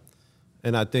collab.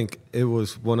 And I think it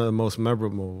was one of the most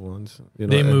memorable ones. You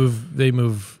know, They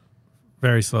move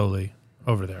very slowly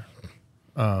over there,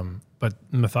 but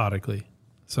methodically.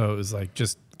 So it was like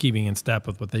just keeping in step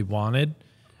with what they wanted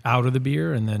out of the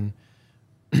beer, and then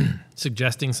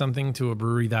suggesting something to a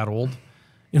brewery that old.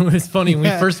 You know, it's funny when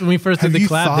we first did the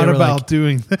collab. Thought They were about like,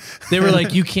 doing? they were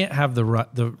like, you can't have the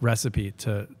recipe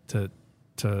to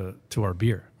our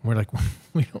beer. And we're like,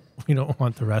 we don't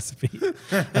want the recipe.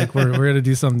 Like we're gonna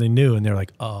do something new, and they're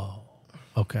like, oh,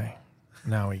 okay,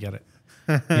 now we get it.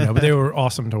 You know, but they were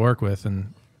awesome to work with,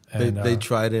 and they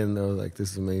tried it and they were like,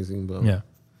 this is amazing. But yeah.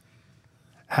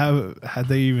 Had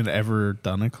they even ever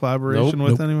done a collaboration Nope.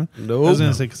 with Nope. anyone? Nope. I was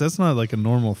gonna say because that's not like a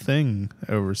normal thing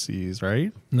overseas,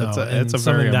 right? No, it's and a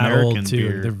something very that American old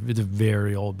too. beer. It's a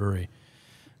very old brewery.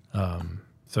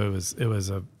 So it was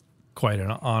a quite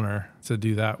an honor to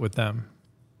do that with them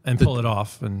and pull it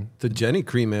off. And The Jenny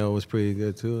Cream Ale was pretty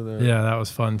good too. yeah, that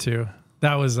was fun too.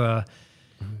 That was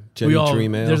Jenny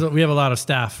Cream Ale. we have a lot of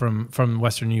staff from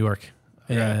Western New York,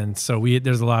 and so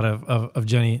there's a lot of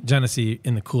Genesee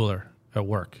in the cooler at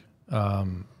work,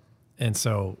 and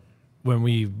so when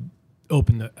we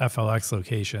opened the FLX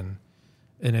location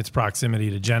in its proximity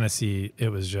to Genesee, it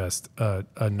was just a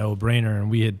no-brainer, and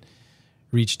we had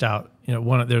reached out.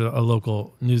 There's a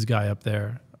local news guy up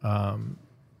there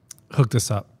hooked us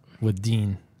up with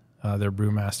Dean, their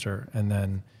brewmaster, and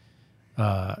then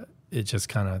it just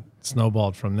kind of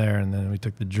snowballed from there. And then we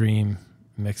took the Dream,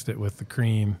 mixed it with the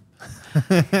cream,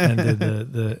 and did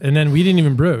and then we didn't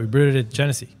even brew it. We brewed it at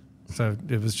Genesee. So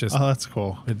it was just, Oh, that's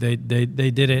cool. they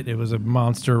did it. It was a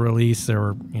monster release. There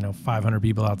were, 500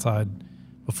 people outside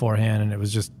beforehand, and it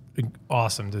was just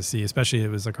awesome to see, especially it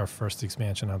was like our first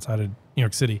expansion outside of New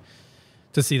York City,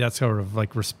 to see that sort of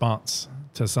like response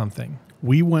to something.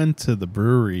 We went to the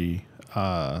brewery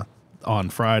on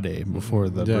Friday before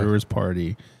the brewers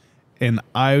party, and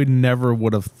I never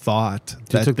would have thought You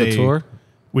that took the tour?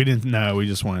 We didn't know. We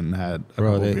just went and had a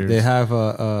Bro, couple beers. they have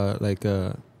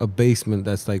a basement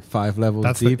that's like 5 levels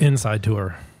That's deep. the inside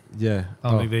tour. Yeah.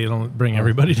 I don't think they don't bring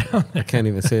everybody down there. I can't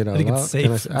even say it out I think loud. it's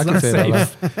safe. I can say it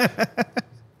out loud.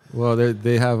 Well,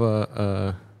 they have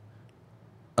a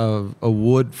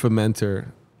wood fermenter,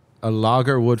 a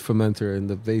lager wood fermenter in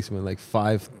the basement, like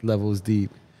 5 levels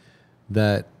deep,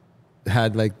 that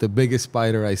had like the biggest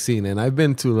spider I've seen. And I've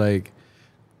been to like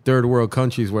third world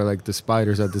countries where like the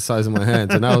spiders are the size of my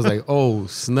hands, and I was like, oh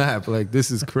snap, like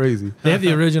this is crazy. They have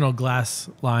the original glass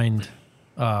lined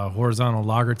horizontal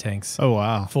lager tanks. Oh,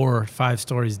 wow. 4 or 5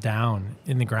 stories down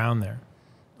in the ground there.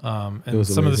 And It was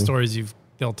some of the amazing. stories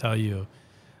they'll tell you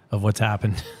of what's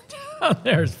happened down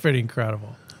there is pretty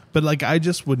incredible. But like, I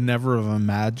just would never have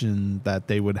imagined that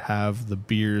they would have the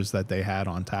beers that they had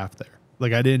on tap there.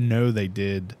 Like, I didn't know they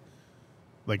did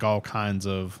like all kinds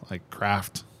of like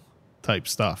craft type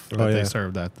stuff that they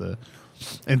served at the.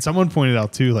 And someone pointed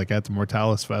out too, like at the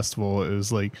Mortalis Festival, it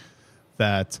was like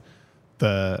that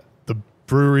the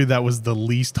brewery that was the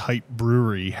least hype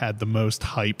brewery had the most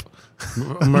hype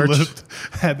Merch.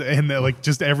 and like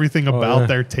just everything about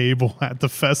their table at the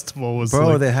festival was Bro,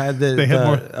 like, they had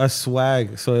more a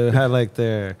swag. So it had like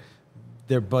their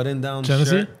button down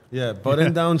Genesee? shirt. Yeah,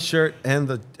 button down shirt and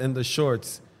the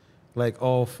shorts, like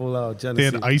all full out they Genesee.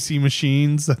 had icy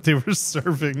machines that they were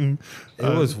serving. It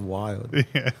was wild.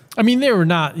 Yeah. I mean, they were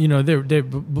not,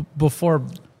 before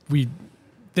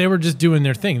they were just doing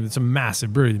their thing. It's a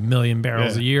massive brewery, 1 million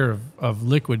barrels a year of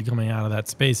liquid coming out of that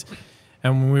space.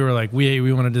 And when we were like,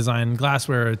 we want to design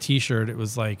glassware, a T-shirt, it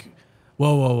was like,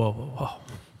 whoa.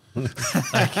 And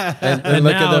And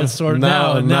look now at them it's sort of,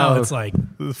 now it's like,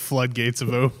 The floodgates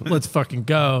have opened. let's fucking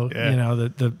go. Yeah.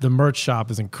 The merch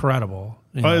shop is incredible.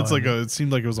 It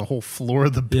seemed like it was a whole floor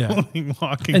of the building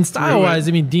walking. And through style wise,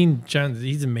 it. I mean, Dean Jones,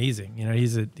 he's amazing.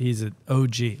 He's an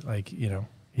OG. Like,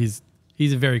 he's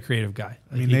a very creative guy.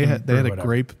 I mean, they had a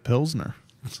grape pilsner.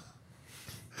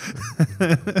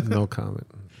 No comment.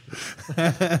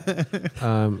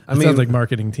 Sounds like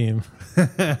marketing team.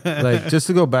 Like just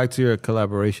to go back to your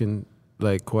collaboration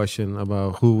like question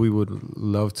about who we would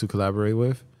love to collaborate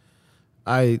with,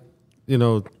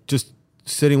 just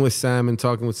sitting with Sam and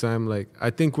talking with Sam, like I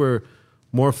think we're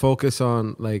more focused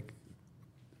on like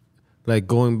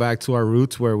going back to our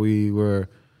roots where we were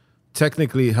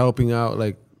technically helping out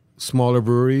like smaller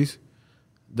breweries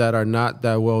that are not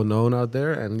that well known out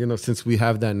there, and since we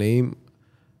have that name,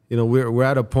 we're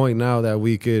at a point now that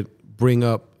we could bring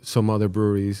up some other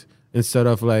breweries instead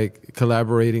of like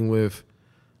collaborating with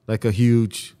like a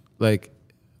huge like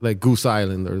Goose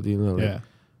Island or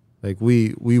like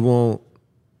we won't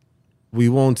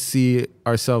see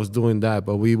ourselves doing that,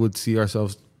 but we would see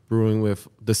ourselves brewing with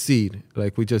The Seed.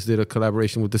 Like we just did a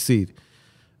collaboration with The Seed,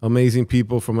 amazing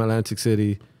people from Atlantic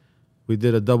City. We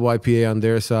did a double IPA on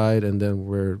their side, and then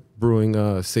we're brewing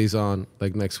a Saison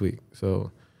like next week.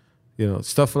 So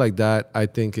stuff like that, I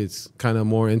think it's kind of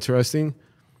more interesting,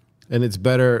 and it's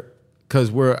better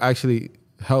because we're actually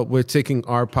we're taking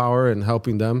our power and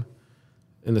helping them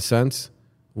in a sense.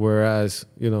 Whereas,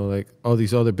 like all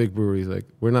these other big breweries, like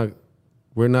we're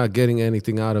not getting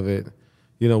anything out of it.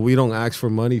 We don't ask for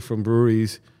money from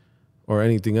breweries or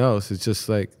anything else. It's just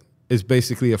like, it's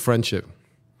basically a friendship.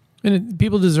 And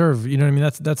people deserve, I mean,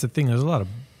 that's the thing. There's a lot of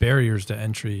barriers to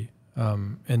entry.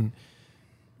 And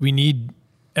we need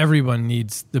everyone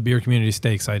needs the beer community to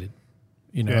stay excited,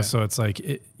 you know? Yeah. So it's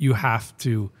like, you have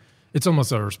to, it's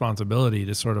almost a responsibility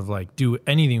to sort of like do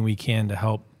anything we can to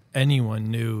help anyone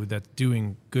new that's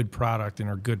doing good product and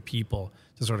are good people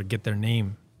to sort of get their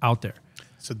name out there.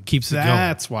 So Keeps it going.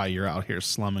 that's why you're out here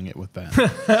slumming it with Ben.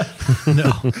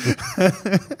 No.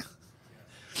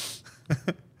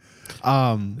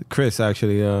 Chris,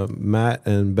 actually, Matt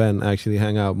and Ben actually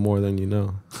hang out more than you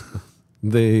know.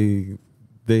 They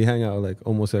hang out like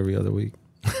almost every other week.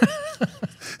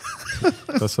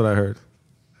 That's what I heard.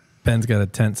 Ben's got a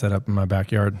tent set up in my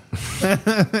backyard.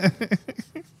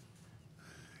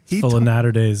 He full of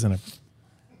Natter Days and a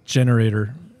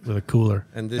generator with a cooler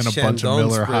And and a bunch of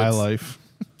Miller High Life.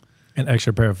 and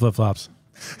extra pair of flip-flops.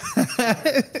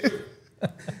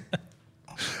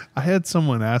 I had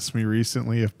someone ask me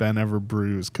recently if Ben ever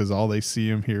brews because all they see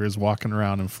him here is walking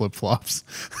around in flip-flops.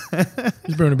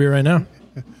 He's brewing a beer right now.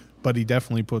 But he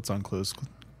definitely puts on closed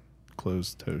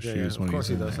toe shoes Of when course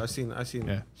he's he in does. there. I seen.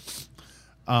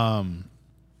 Yeah.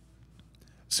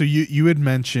 So you had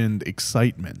mentioned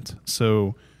excitement.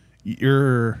 So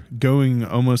you're going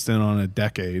almost in on a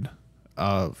decade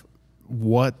of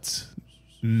what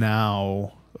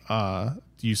now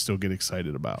do you still get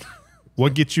excited about?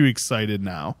 What gets you excited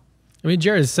now? I mean,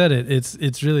 Jared said it.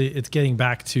 It's really getting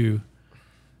back to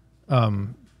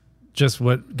just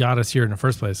what got us here in the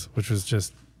first place, which was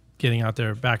just getting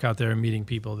back out there and meeting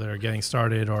people that are getting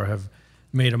started or have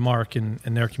made a mark in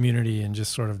their community and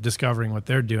just sort of discovering what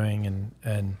they're doing.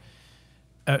 And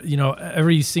you know,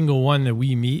 every single one that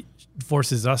we meet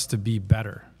forces us to be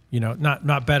better. You know,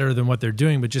 not better than what they're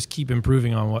doing, but just keep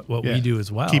improving on what Yeah. we do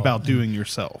as well. Keep outdoing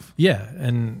yourself. Yeah,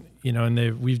 and you know,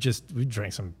 and we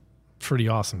drank some pretty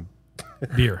awesome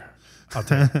beer out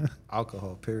there.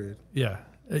 Alcohol, period. Yeah.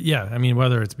 Yeah. I mean,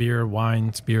 whether it's beer,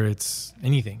 wine, spirits,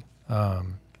 anything,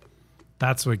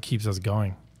 that's what keeps us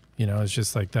going. You know, it's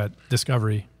just like that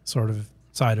discovery sort of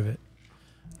side of it.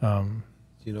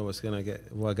 You know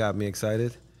what got me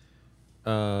excited?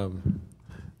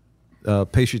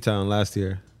 Pastry Town last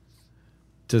year.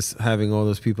 Just having all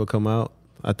those people come out,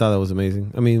 I thought that was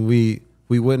amazing. I mean, we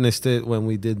witnessed it when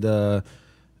we did the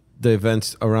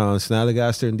events around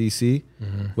Snallygaster in DC,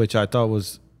 which I thought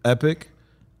was epic.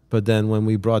 But then when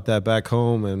we brought that back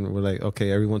home and we're like, okay,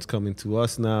 everyone's coming to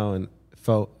us now, and it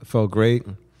felt great.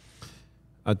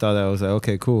 I thought that was like,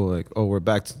 okay, cool. Like, oh,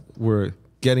 we're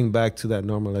getting back to that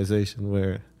normalization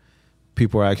where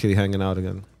people are actually hanging out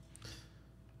again.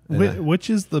 And Which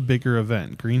is the bigger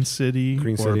event, Green City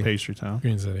Green or City. Pastry Town?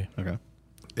 Green City. Okay.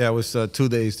 yeah, it was 2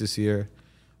 days this year,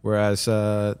 whereas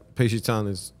Pastry Town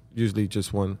is usually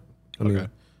just one. I mean, Okay.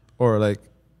 or like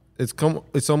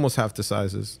it's almost half the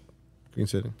size as Green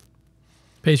City.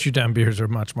 Pastry Town beers are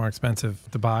much more expensive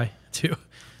to buy too,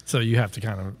 so you have to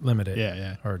kind of limit it.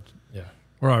 Yeah. Or yeah,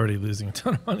 we're already losing a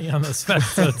ton of money on this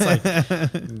fest, so it's like,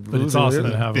 but it's awesome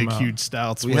to have Big, them out. huge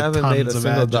stouts. We with haven't tons made a of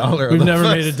single adjuncts. dollar. We've on the never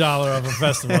fest. made $1 off a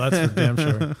festival. That's for damn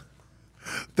sure.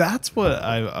 That's what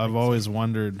I've always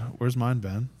wondered. Where's mine,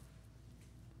 Ben?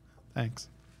 Thanks.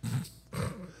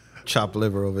 Chopped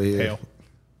liver over here.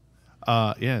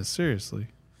 Pale. Yeah, seriously.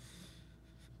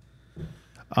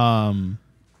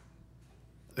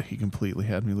 He completely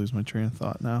had me lose my train of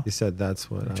thought now. You said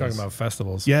that's what I Talking was- about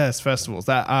festivals. Yes, festivals.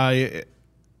 That's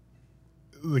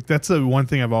the one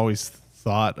thing I've always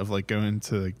thought of, like going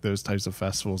to like those types of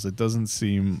festivals. It doesn't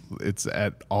seem it's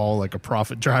at all like a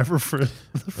profit driver for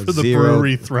the Zero.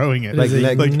 brewery throwing it. Like,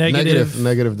 Like negative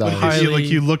Like, dollars. highly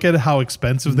you look at how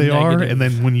expensive they are, negative. and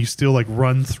then when you still like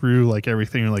run through like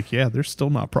everything, you're like, yeah, they're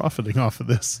still not profiting off of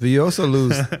this. But you also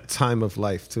lose time of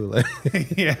life too, like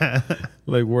Yeah,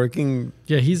 like working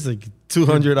Yeah, he's like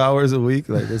 200 hours a week.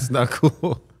 Like it's not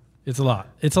cool. it's a lot.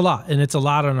 It's a lot, and it's a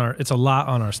lot on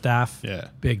our staff. yeah.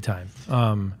 Big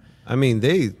time. I mean,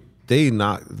 they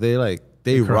rock.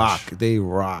 crush. They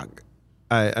rock.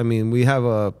 I mean, we have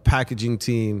a packaging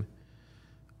team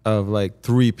of like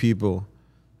 3 people,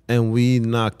 and we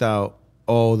knocked out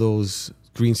all those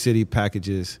Green City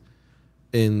packages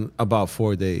in about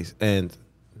 4 days. And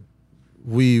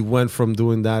we went from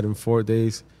doing that in 4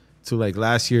 days to like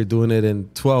last year doing it in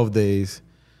 12 days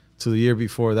to the year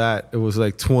before that. It was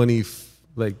like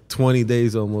 20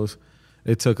 days almost.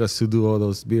 It took us to do all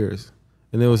those beers.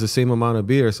 And it was the same amount of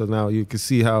beer. So now you can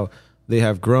see how they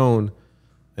have grown,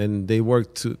 and they work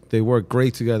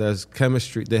great together as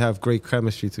chemistry. They have great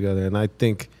chemistry together. And I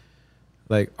think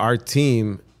like our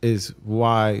team is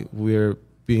why we're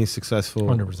being successful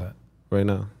 100%. right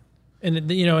now.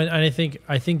 And you know, and I think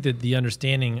that the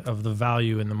understanding of the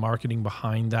value and the marketing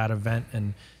behind that event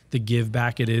and the give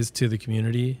back it is to the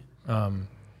community,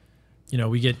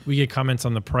 we get comments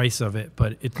on the price of it,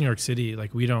 but it's New York City.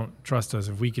 Like, we don't trust us.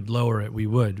 If we could lower it, we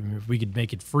would. I mean, if we could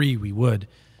make it free, we would.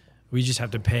 We just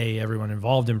have to pay everyone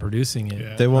involved in producing it.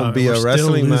 Yeah. There won't be we're a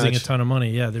wrestling still losing match. a ton of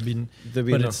money. Yeah, there'd be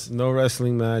no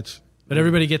wrestling match. but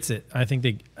everybody gets it. I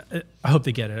hope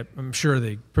they get it. I'm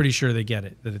pretty sure they get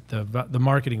it. That the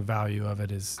marketing value of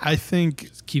it I think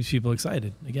keeps people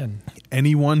excited. Again,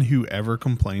 anyone who ever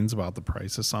complains about the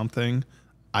price of something,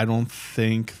 I don't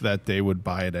think that they would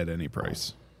buy it at any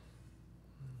price.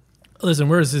 listen,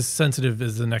 we're as sensitive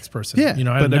as the next person. Yeah,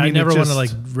 but I I mean, never it want to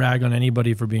just- like rag on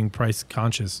anybody for being price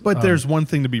conscious. But there's one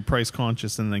thing to be price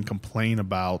conscious and then complain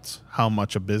about how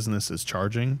much a business is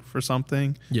charging for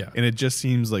something. Yeah. And it just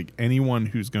seems like anyone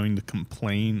who's going to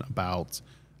complain about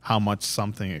how much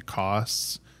something it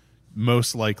costs,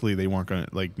 most likely they weren't going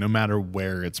to, like, no matter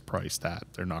where it's priced at,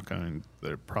 they're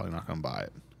probably not going to buy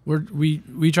it.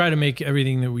 we try to make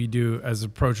everything that we do as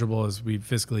approachable as we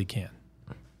fiscally can.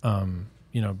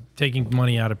 Taking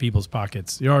money out of people's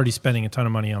pockets. You're already spending a ton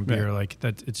of money on beer. Yeah. Like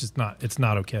that, it's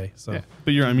not okay. So Yeah.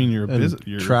 But you're a And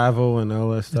business. travel and all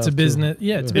that stuff. it's a too. business.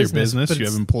 Yeah, it's a Your business. business. but You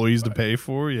have it's- employees to pay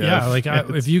for. Yeah, like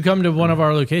if you come to one of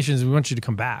our locations, we want you to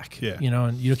come back. Yeah.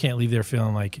 And you can't leave there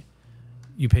feeling like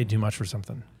you paid too much for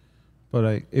something. But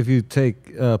like, if you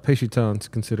take Pastry Town into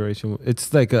consideration,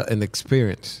 it's like an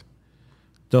experience.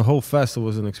 The whole festival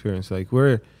is an experience. Like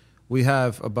we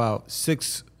have about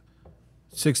six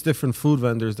different food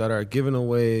vendors that are giving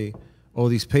away all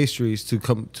these pastries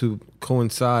to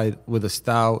coincide with a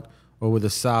stout or with a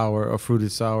sour or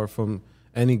fruited sour from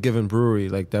any given brewery,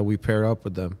 like that we pair up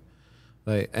with them.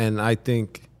 Like, and I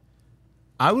think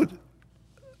I would,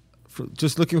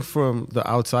 just looking from the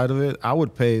outside of it, I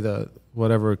would pay the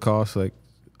whatever it costs, like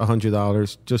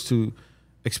 $100, just to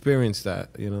experience that.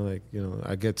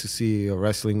 I get to see a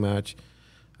wrestling match.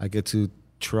 I get to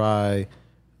try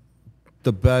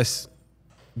the best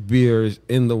beers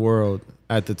in the world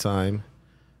at the time,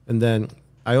 and then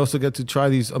I also get to try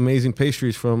these amazing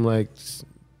pastries from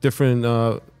different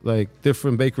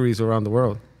bakeries around the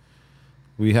world.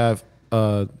 We have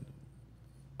a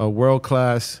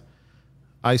world-class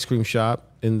ice cream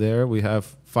shop in there. We have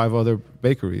 5 other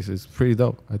bakeries. It's pretty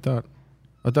dope. I thought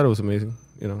it was amazing.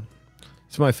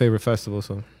 It's my favorite festival,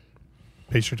 so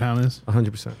Pastry Town is.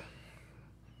 100%.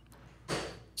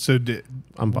 So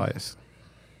I'm biased.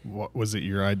 what was it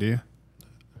your idea?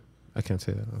 I can't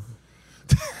say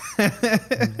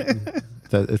that.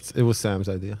 It was Sam's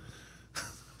idea.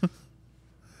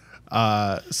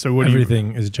 So what do you?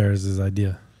 Everything is Jared's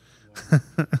idea.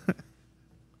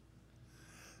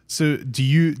 So do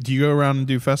you go around and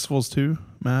do festivals too,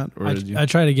 Matt? Or I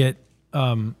try to get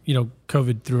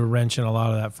COVID threw a wrench in a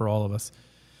lot of that for all of us.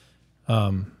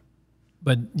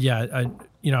 But yeah,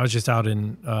 I was just out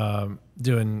in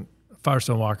doing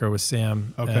Firestone Walker with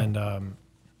Sam and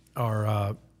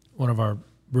our one of our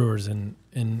brewers in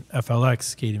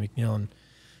FLX, Katie McNeil,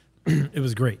 and it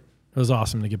was great. It was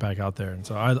awesome to get back out there, and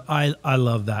so I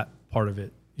love that part of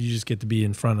it. You just get to be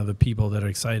in front of the people that are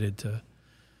excited to,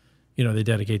 they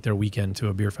dedicate their weekend to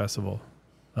a beer festival,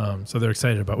 so they're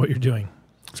excited about what you're doing.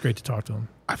 It's great to talk to them.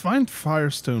 I find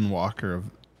Firestone Walker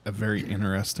a very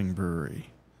interesting brewery.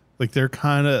 Like, they're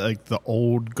kind of like the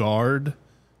old guard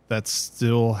that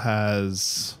still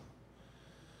has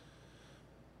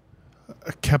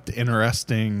kept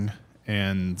interesting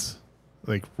and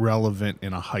like relevant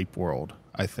in a hype world,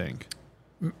 I think.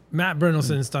 Matt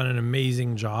Brynelson's done an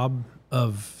amazing job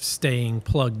of staying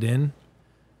plugged in,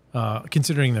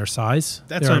 considering their size.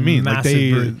 That's They're what I a mean. Like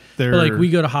massive brewery. they're But we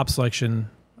go to Hop Selection,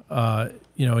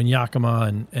 in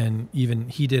Yakima, and even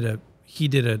he did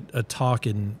a talk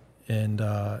in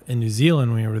New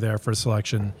Zealand when we were there for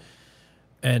Selection,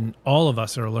 and all of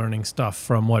us are learning stuff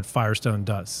from what Firestone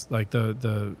does. Like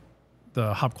the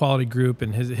hop quality group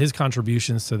and his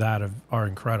contributions to that are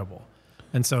incredible.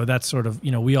 And so that's sort of,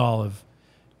 we all have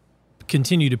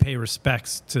continued to pay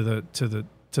respects to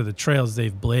the trails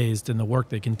they've blazed and the work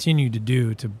they continue to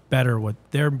do to better what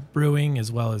they're brewing,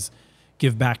 as well as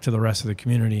give back to the rest of the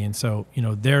community. And so,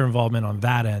 their involvement on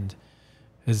that end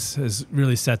has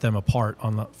really set them apart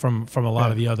from a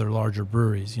lot of the other larger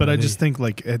breweries. But I just think,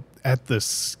 like, at the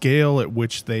scale at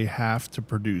which they have to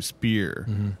produce beer,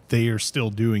 they are still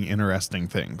doing interesting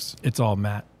things. it's all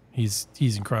Matt. He's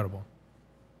incredible.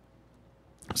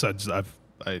 So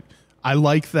I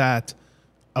like that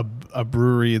a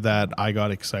brewery that I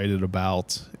got excited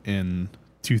about in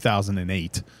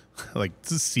 2008, like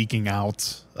seeking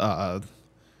out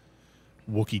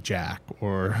Wookie Jack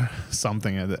or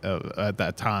something at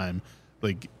that time,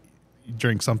 like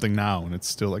drink something now and it's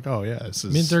still like, oh yeah, this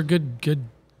is. I mean, they're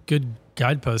good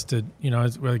guideposts to,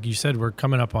 like you said, we're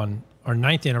coming up on our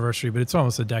 9th anniversary, but it's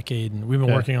almost a decade, and we've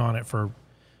been working on it for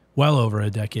well over a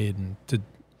decade. And to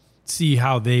see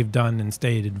how they've done and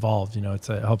stayed involved, it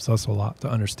helps us a lot to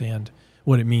understand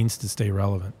what it means to stay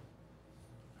relevant.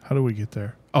 How do we get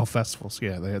there? Oh, festivals.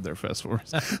 Yeah, they had their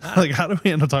festivals. Like, how do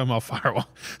we end up talking about Firewall?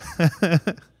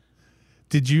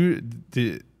 Did you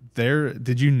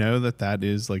know that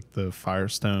is like the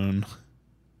Firestone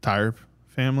tire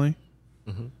family?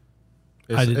 Mm-hmm.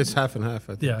 It's half and half,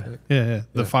 I think. Yeah. Yeah.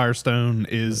 The Firestone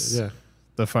is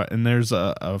and there's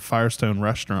a Firestone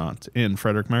restaurant in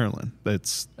Frederick, Maryland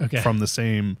that's from the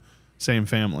same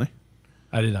family.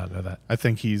 I did not know that. I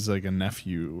think he's like a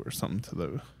nephew or something to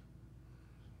the.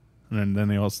 And then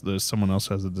there's someone else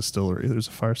has a distillery. There's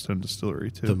a Firestone distillery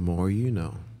too. The more you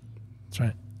know. That's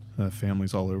right.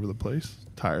 Families all over the place,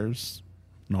 tires,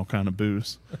 and all kind of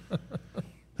booze.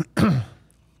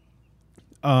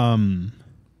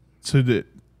 So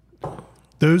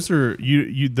those are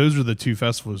those are the two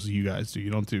festivals you guys do. You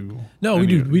don't do. No, we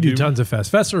do tons of fests.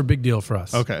 Fests are a big deal for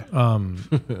us. Okay. I'm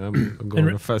going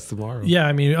to a fest tomorrow. Yeah,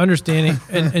 I mean, understanding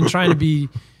and trying to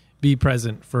be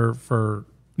present for.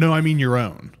 No, I mean your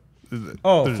own.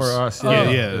 For us.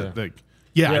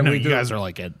 Yeah. I know we you guys are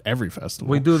like at every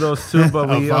festival. We do those too, but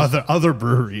we other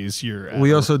breweries you're at.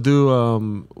 We also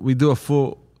do we do a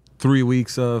full 3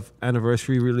 weeks of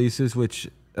anniversary releases, which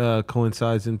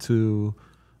coincides into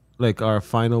like our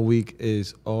final week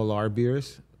is all our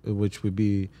beers, which would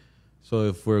be so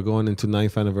if we're going into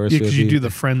 9th anniversary. Yeah, because you do the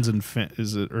friends and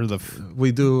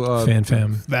we do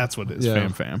Fam. That's what it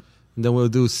is. Fam. And then we'll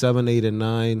do 7, 8, and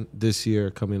 9 this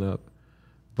year coming up.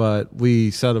 But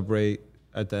we celebrate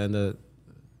at the end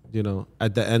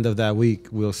of that week.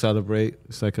 We'll celebrate.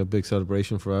 It's like a big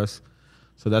celebration for us.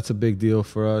 So that's a big deal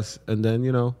for us. And then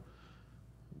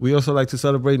we also like to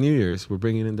celebrate New Year's. We're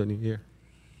bringing in the New Year.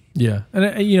 Yeah,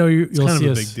 and you'll it's kind see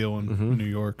of a us. big deal in New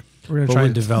York. We're gonna try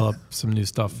and develop some new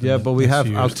stuff. Yeah, but we have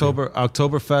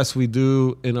Oktoberfest. We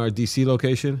do in our DC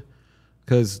location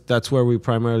because that's where we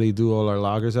primarily do all our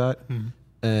lagers at. Mm-hmm.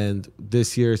 And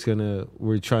this year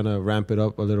we're trying to ramp it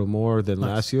up a little more than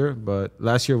last year. But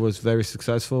last year was very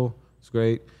successful. It's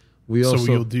great. So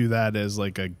you'll do that as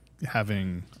like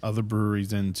having other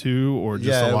breweries in too, or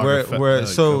just a lager?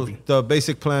 The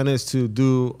basic plan is to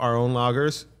do our own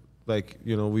lagers, like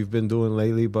we've been doing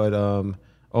lately, but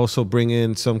also bring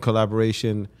in some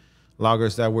collaboration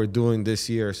lagers that we're doing this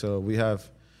year. So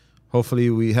hopefully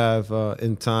we have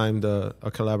in time a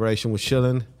collaboration with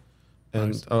Schillen.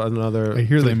 And another. I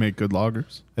hear they make good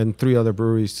lagers. And 3 other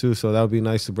breweries too, so that would be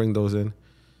nice to bring those in.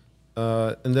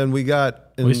 And then we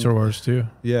got Oyster Wars too.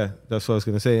 Yeah, that's what I was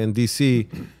gonna say. In DC,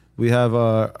 we have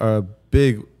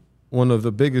one of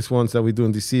the biggest ones that we do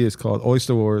in DC is called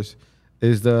Oyster Wars.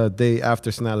 Is the day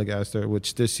after Snallygaster,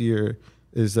 which this year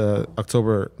is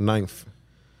October 9th.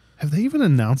 Have they even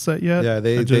announced that yet? Yeah,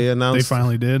 they announced. They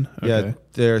finally did. Okay. Yeah,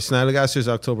 their Snallygaster is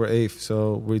October 8th,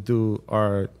 so we do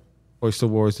our Oyster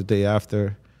Wars the day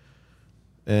after,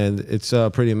 and it's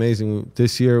pretty amazing.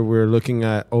 This year we're looking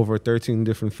at over 13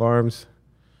 different farms.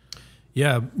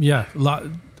 Yeah,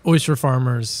 oyster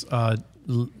farmers,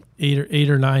 8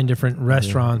 or 9 different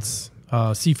restaurants,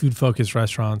 seafood focused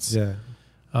restaurants. Yeah.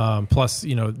 Plus,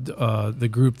 the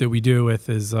group that we do with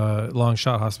is Long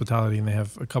Shot Hospitality, and they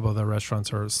have a couple of their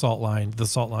restaurants are the Salt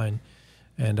Line,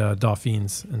 and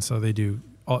Dauphines, and so they do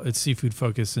it's seafood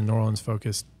focused and New Orleans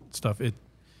focused stuff.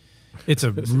 It's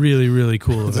a really, really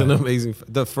cool it's event. An amazing.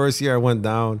 The first year I went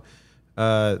down,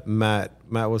 Matt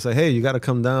was like, "Hey, you got to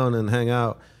come down and hang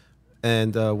out."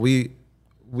 And we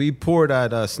poured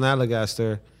at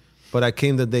Snallygaster, but I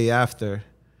came the day after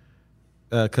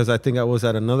because I think I was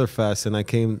at another fest, and I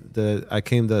came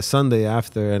the Sunday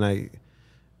after, and I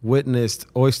witnessed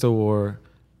Oyster War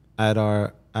at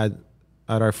our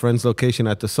friend's location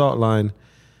at the Salt Line,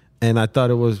 and I thought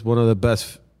it was one of the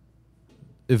best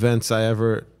events I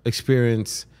ever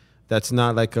experienced. That's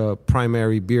not like a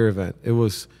primary beer event. It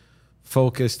was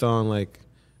focused on like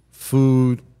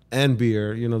food and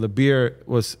beer. The beer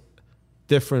was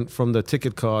different from the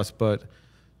ticket cost, but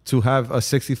to have a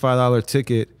 $65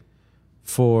 ticket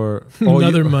for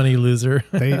another money loser.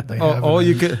 They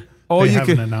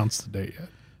haven't announced the date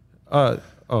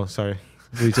yet. Sorry.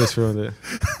 We just ruined it.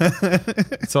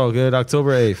 It's all good.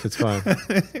 October 8th. It's fine.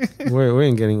 We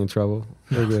ain't getting in trouble.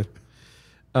 We're good.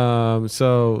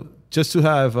 So just to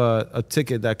have a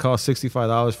ticket that costs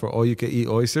 $65 for all you can eat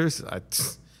oysters,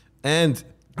 that's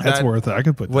worth it. I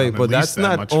could put. Wait, but that's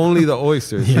not only the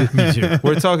oysters. Yeah, me too.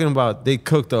 We're talking about they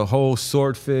cooked a whole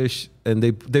swordfish and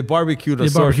they barbecued a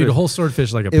swordfish. They barbecued a whole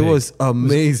swordfish like a pig. It was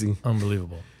amazing,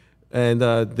 unbelievable. And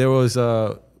there was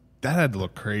That had to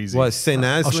look crazy. What St.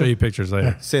 Aslam? I'll show you pictures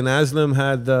later. St. Aslam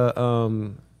had the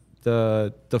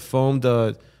foam,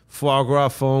 the foie gras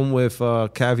foam with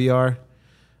caviar.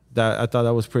 That I thought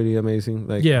that was pretty amazing.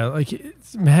 Like Yeah, like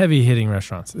it's heavy hitting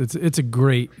restaurants. It's a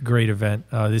great event.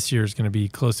 This year is going to be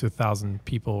close to 1,000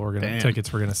 people.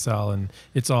 Tickets we're going to sell, and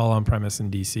it's all on premise in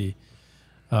DC.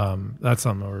 That's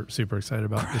something we're super excited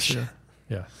about this year.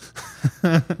 Yeah,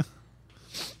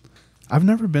 I've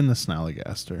never been to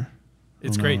Snallygaster.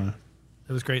 it's Oh, great. no.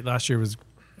 It was great. Last year was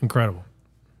incredible.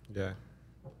 yeah,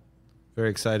 very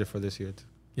excited for this year.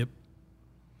 Yep.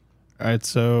 All right,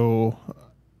 so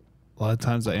a lot of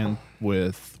times I end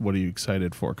with, what are you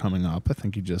excited for coming up? I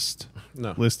think you just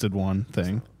No, listed one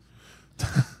thing.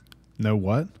 No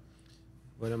what?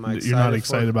 what am I? You're not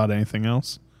excited for? about anything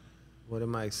else? What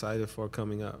am I excited for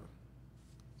coming up?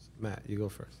 Matt, you go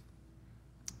first.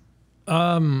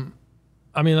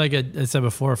 I mean, like I said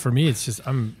before, for me, it's just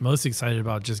I'm most excited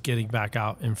about just getting back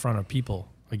out in front of people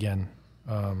again,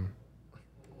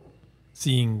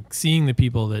 seeing the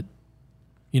people that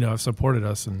have supported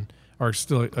us and are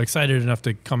still excited enough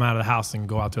to come out of the house and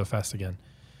go out to a fest again,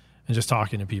 and just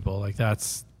talking to people. Like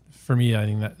that's for me. I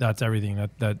think that's everything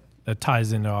that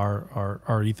ties into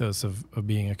our ethos of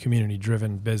being a community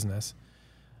driven business.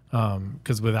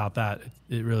 Because without that,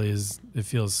 it really is. It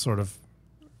feels sort of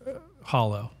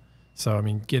hollow. So I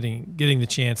mean, getting the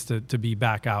chance to be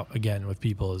back out again with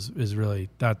people is really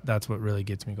that's what really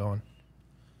gets me going.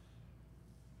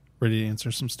 Ready to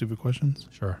answer some stupid questions?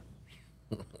 Sure.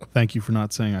 Thank you for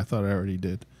not saying I thought I already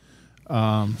did.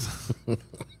 Who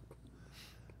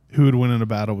would win in a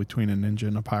battle between a ninja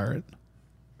and a pirate?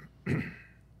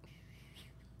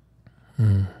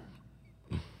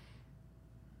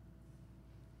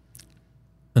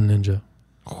 A ninja.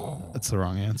 That's the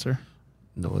wrong answer.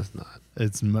 No, it's not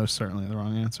It's most certainly the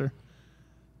wrong answer.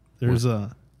 There's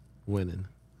winning.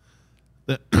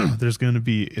 there's going to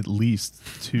be at least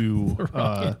two.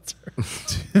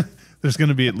 There's going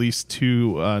to be at least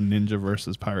two Ninja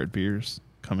versus Pirate beers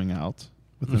coming out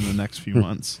within the next few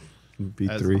months. Be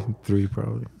three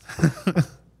probably.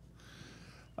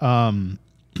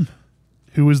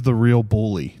 Who is the real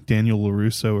bully, Daniel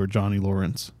LaRusso or Johnny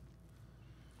Lawrence?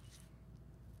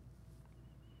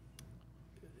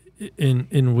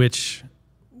 In which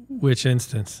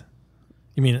instance?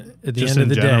 You mean at the Just end of in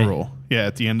the general. day? Yeah,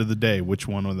 at the end of the day, which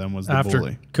one of them was the After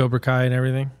bully? Cobra Kai and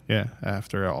everything? Yeah,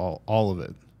 after all of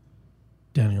it.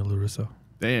 Daniel LaRusso.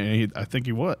 I think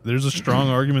he was. There's a strong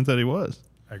argument that he was.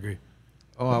 I agree.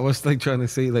 Oh, I was like trying to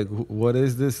say like, what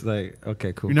is this? Like,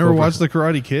 okay, cool. You never Cobra. watched The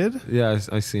Karate Kid? Yeah,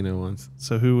 I seen it once.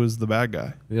 So who was the bad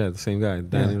guy? Yeah, the same guy,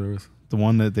 Daniel LaRusso. The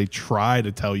one that they try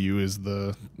to tell you is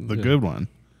the Yeah. good one.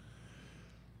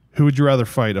 Who would you rather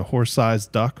fight, a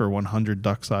horse-sized duck or 100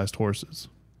 duck-sized horses?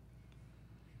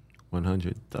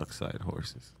 100 duck-side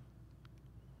horses.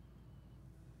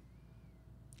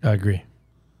 I agree.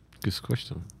 Good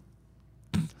question.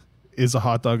 Is a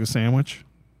hot dog a sandwich?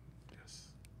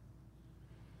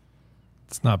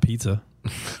 It's not pizza.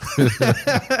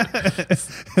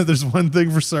 There's one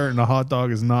thing for certain, a hot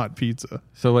dog is not pizza.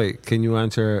 So wait, can you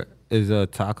answer? Is a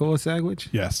taco a sandwich?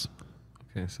 Yes.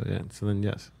 Okay, so yeah, so then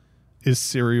yes. Is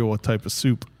cereal a type of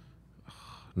soup?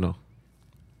 No.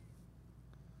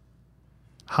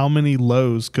 How many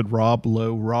Lowe's could Rob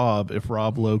Lowe rob if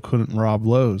Rob Lowe couldn't rob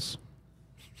Lowe's?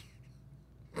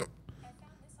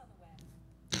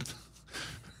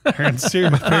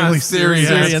 Apparently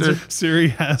Siri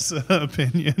has an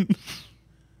opinion.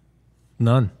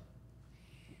 None.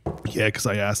 Yeah, because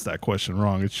I asked that question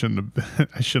wrong. It shouldn't have been,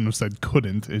 I shouldn't have said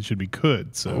couldn't. It should be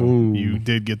could. So Ooh. you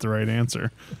did get the right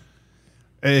answer.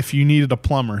 If you needed a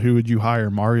plumber, who would you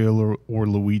hire, Mario or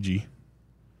Luigi?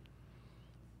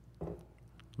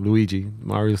 Luigi.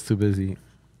 Mario's too busy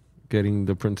getting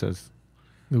the princess.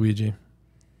 Luigi.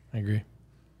 I agree.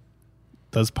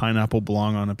 Does pineapple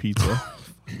belong on a pizza?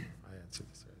 I answered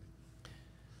this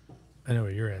already. I know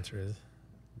what your answer is.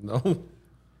 No.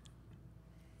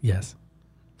 Yes.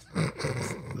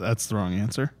 That's the wrong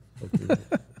answer. Okay.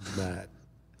 Matt.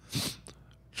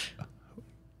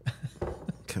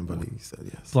 Can't believe you said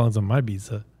yes. Belongs on my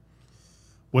pizza.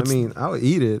 What's I mean, I'll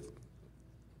eat it.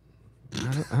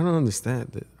 I don't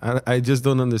understand it. I just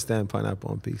don't understand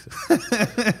pineapple on pizza.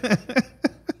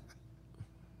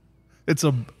 it's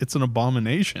an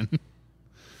abomination.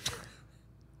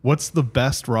 What's the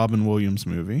best Robin Williams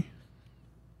movie?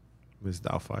 Miss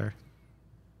Doubtfire.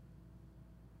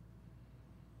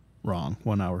 Wrong.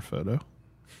 1 hour photo.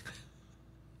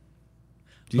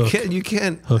 You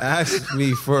can't ask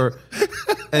me for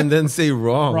and then say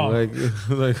wrong.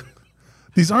 Like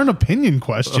These aren't opinion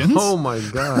questions. oh my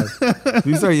god.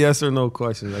 These are yes or no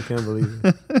questions. I can't believe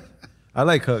it. I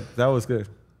like Hook. That was good.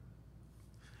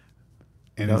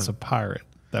 And No. it's a pirate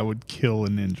that would kill a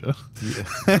ninja.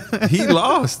 He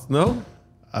lost. No.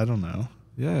 I don't know.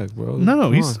 Yeah, bro. No,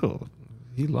 Come he's on. still.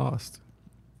 He lost.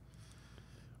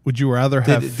 Would you rather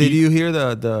have Did you hear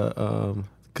the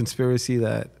conspiracy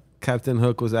that Captain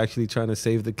Hook was actually trying to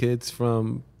save the kids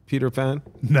from Peter Pan?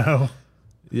 No.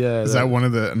 Yeah. Is that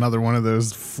another one of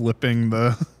those flipping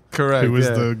the correct? who was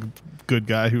yeah. the good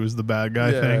guy, who was the bad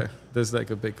guy yeah. thing? There's like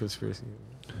a big conspiracy.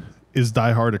 Is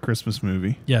Die Hard a Christmas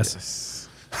movie? Yes.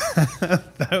 I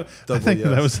Double think yes.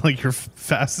 that was like your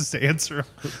fastest answer.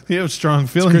 You have strong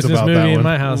feelings Christmas about movie that in one.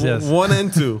 my house. Yes. 1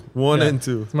 and 2. 1 Yeah. and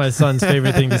 2. It's my son's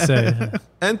favorite thing to say.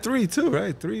 And 3 too,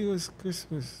 right? 3 was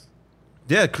Christmas.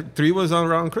 Yeah, 3 was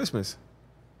around Christmas.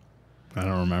 I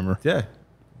don't remember. Yeah.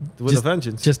 With a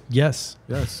vengeance. Just yes.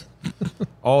 yes.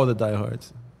 All the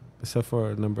diehards. Except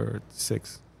for number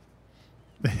 6.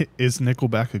 Is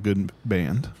Nickelback a good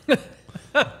band?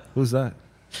 Who's that?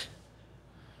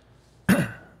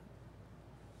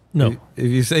 No. If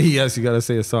you say yes, you gotta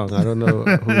say a song. I don't know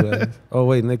who that is. Oh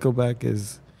wait, Nickelback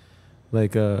is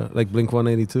like Blink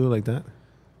 182, like that.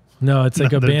 No, it's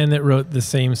like No, a they're- band that wrote the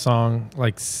same song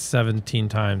like 17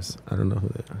 times. I don't know who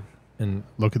they are. And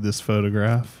Look at this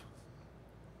photograph.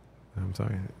 I'm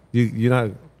sorry. You're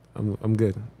not. I'm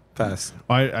good. Pass.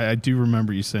 I do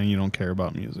remember you saying you don't care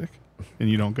about music and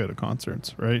you don't go to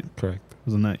concerts, right? Correct.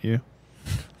 Wasn't that you?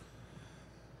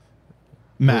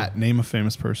 Matt, name a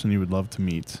famous person you would love to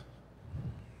meet.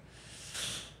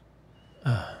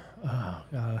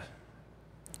 God.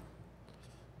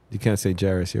 You can't say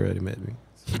Jairus. You already met me.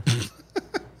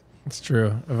 It's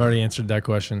true. I've already answered that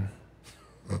question.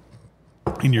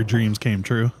 And your dreams came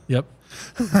true. Yep.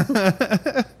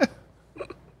 I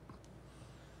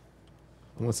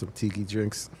want some tiki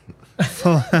drinks.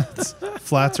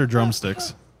 Flats or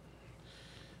drumsticks?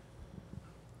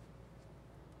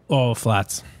 Oh,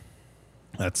 flats.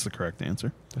 That's the correct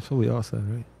answer. That's what we all said,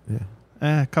 right?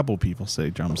 Yeah. A couple people say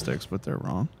drumsticks, but they're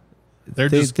wrong. They're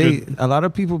just good. A lot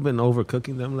of people have been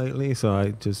overcooking them lately,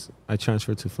 so I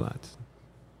transferred to flats.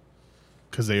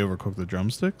 Because they overcook the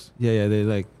drumsticks? Yeah, they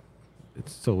like.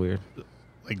 It's so weird.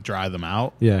 Like dry them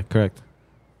out? Yeah, correct.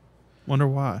 Wonder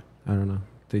why. I don't know.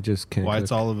 They just can't. Why cook.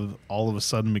 it's all of a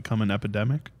sudden become an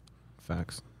epidemic?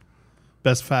 Facts.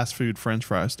 Best fast food French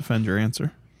fries. Defend your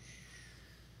answer.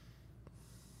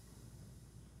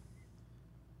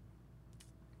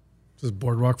 Does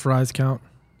Boardwalk fries count?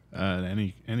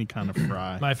 Any kind of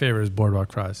fry. My favorite is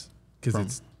Boardwalk fries because From-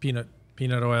 it's peanut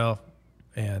oil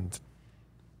and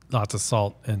lots of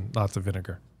salt and lots of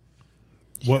vinegar.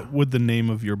 What would the name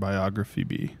of your biography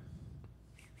be?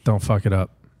 Don't fuck it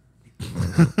up.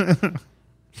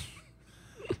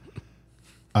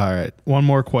 All right. One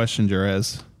more question,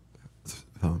 Jerez.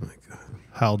 Oh my god.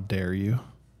 How dare you?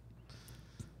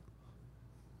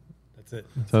 That's it.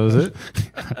 That was it.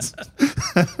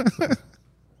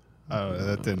 Oh,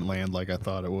 that didn't land like I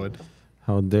thought it would.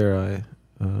 How dare I?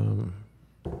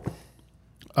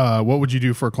 What would you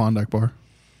do for a Klondike bar?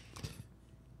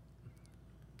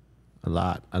 A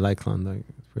lot. I like Klondike.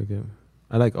 It's pretty good.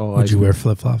 I like all. Would ice you cream. wear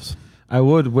flip flops? I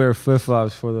would wear flip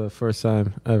flops for the first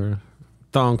time ever.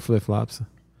 Thong flip flops.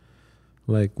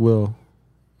 Like Will.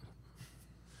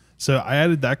 So I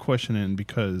added that question in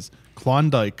because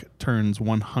Klondike turns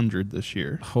 100 this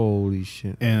year. Holy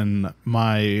shit. And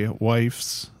my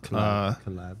wife's Collab.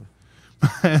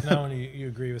 No, when you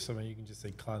agree with someone, you can just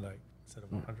say Klondike instead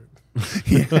of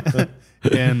 100.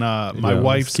 and my Yeah, let's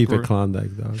wife's keep it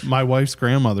Klondike, dog. my wife's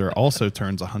grandmother also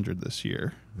turns 100 this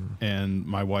year. And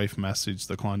my wife messaged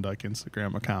the Klondike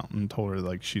Instagram account and told her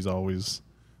like she's always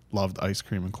loved ice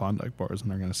cream and Klondike bars,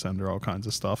 and they're going to send her all kinds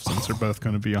of stuff since they're both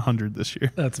going to be 100 this year.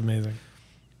 That's amazing.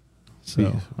 So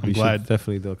I'm We glad. should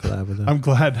definitely do a collab with them.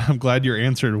 I'm glad your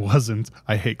answer wasn't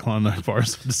I hate Klondike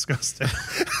bars. Disgusting.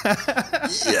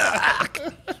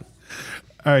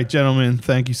 All right, gentlemen,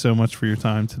 thank you so much for your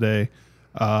time today.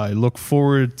 I look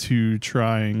forward to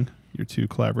trying your 2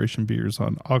 collaboration beers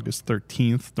on August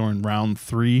 13th during round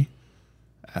 3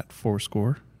 at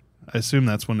Fourscore. I assume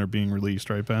that's when they're being released,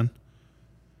 right, Ben?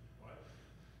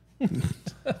 All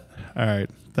right.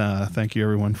 Thank you,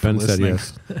 everyone, for Ben said listening.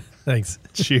 yes. Thanks.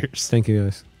 Cheers. Thank you,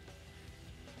 guys.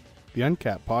 The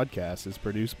Uncapped Podcast is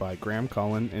produced by Graham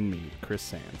Cullen and me, Chris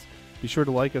Sands. Be sure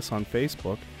to like us on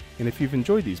Facebook, and if you've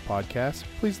enjoyed these podcasts,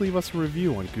 please leave us a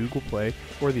review on Google Play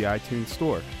or the iTunes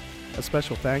Store. A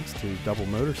special thanks to Double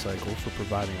Motorcycle for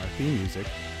providing our theme music.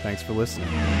 Thanks for listening.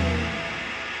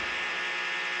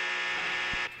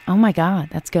 Oh my God,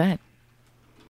 that's good.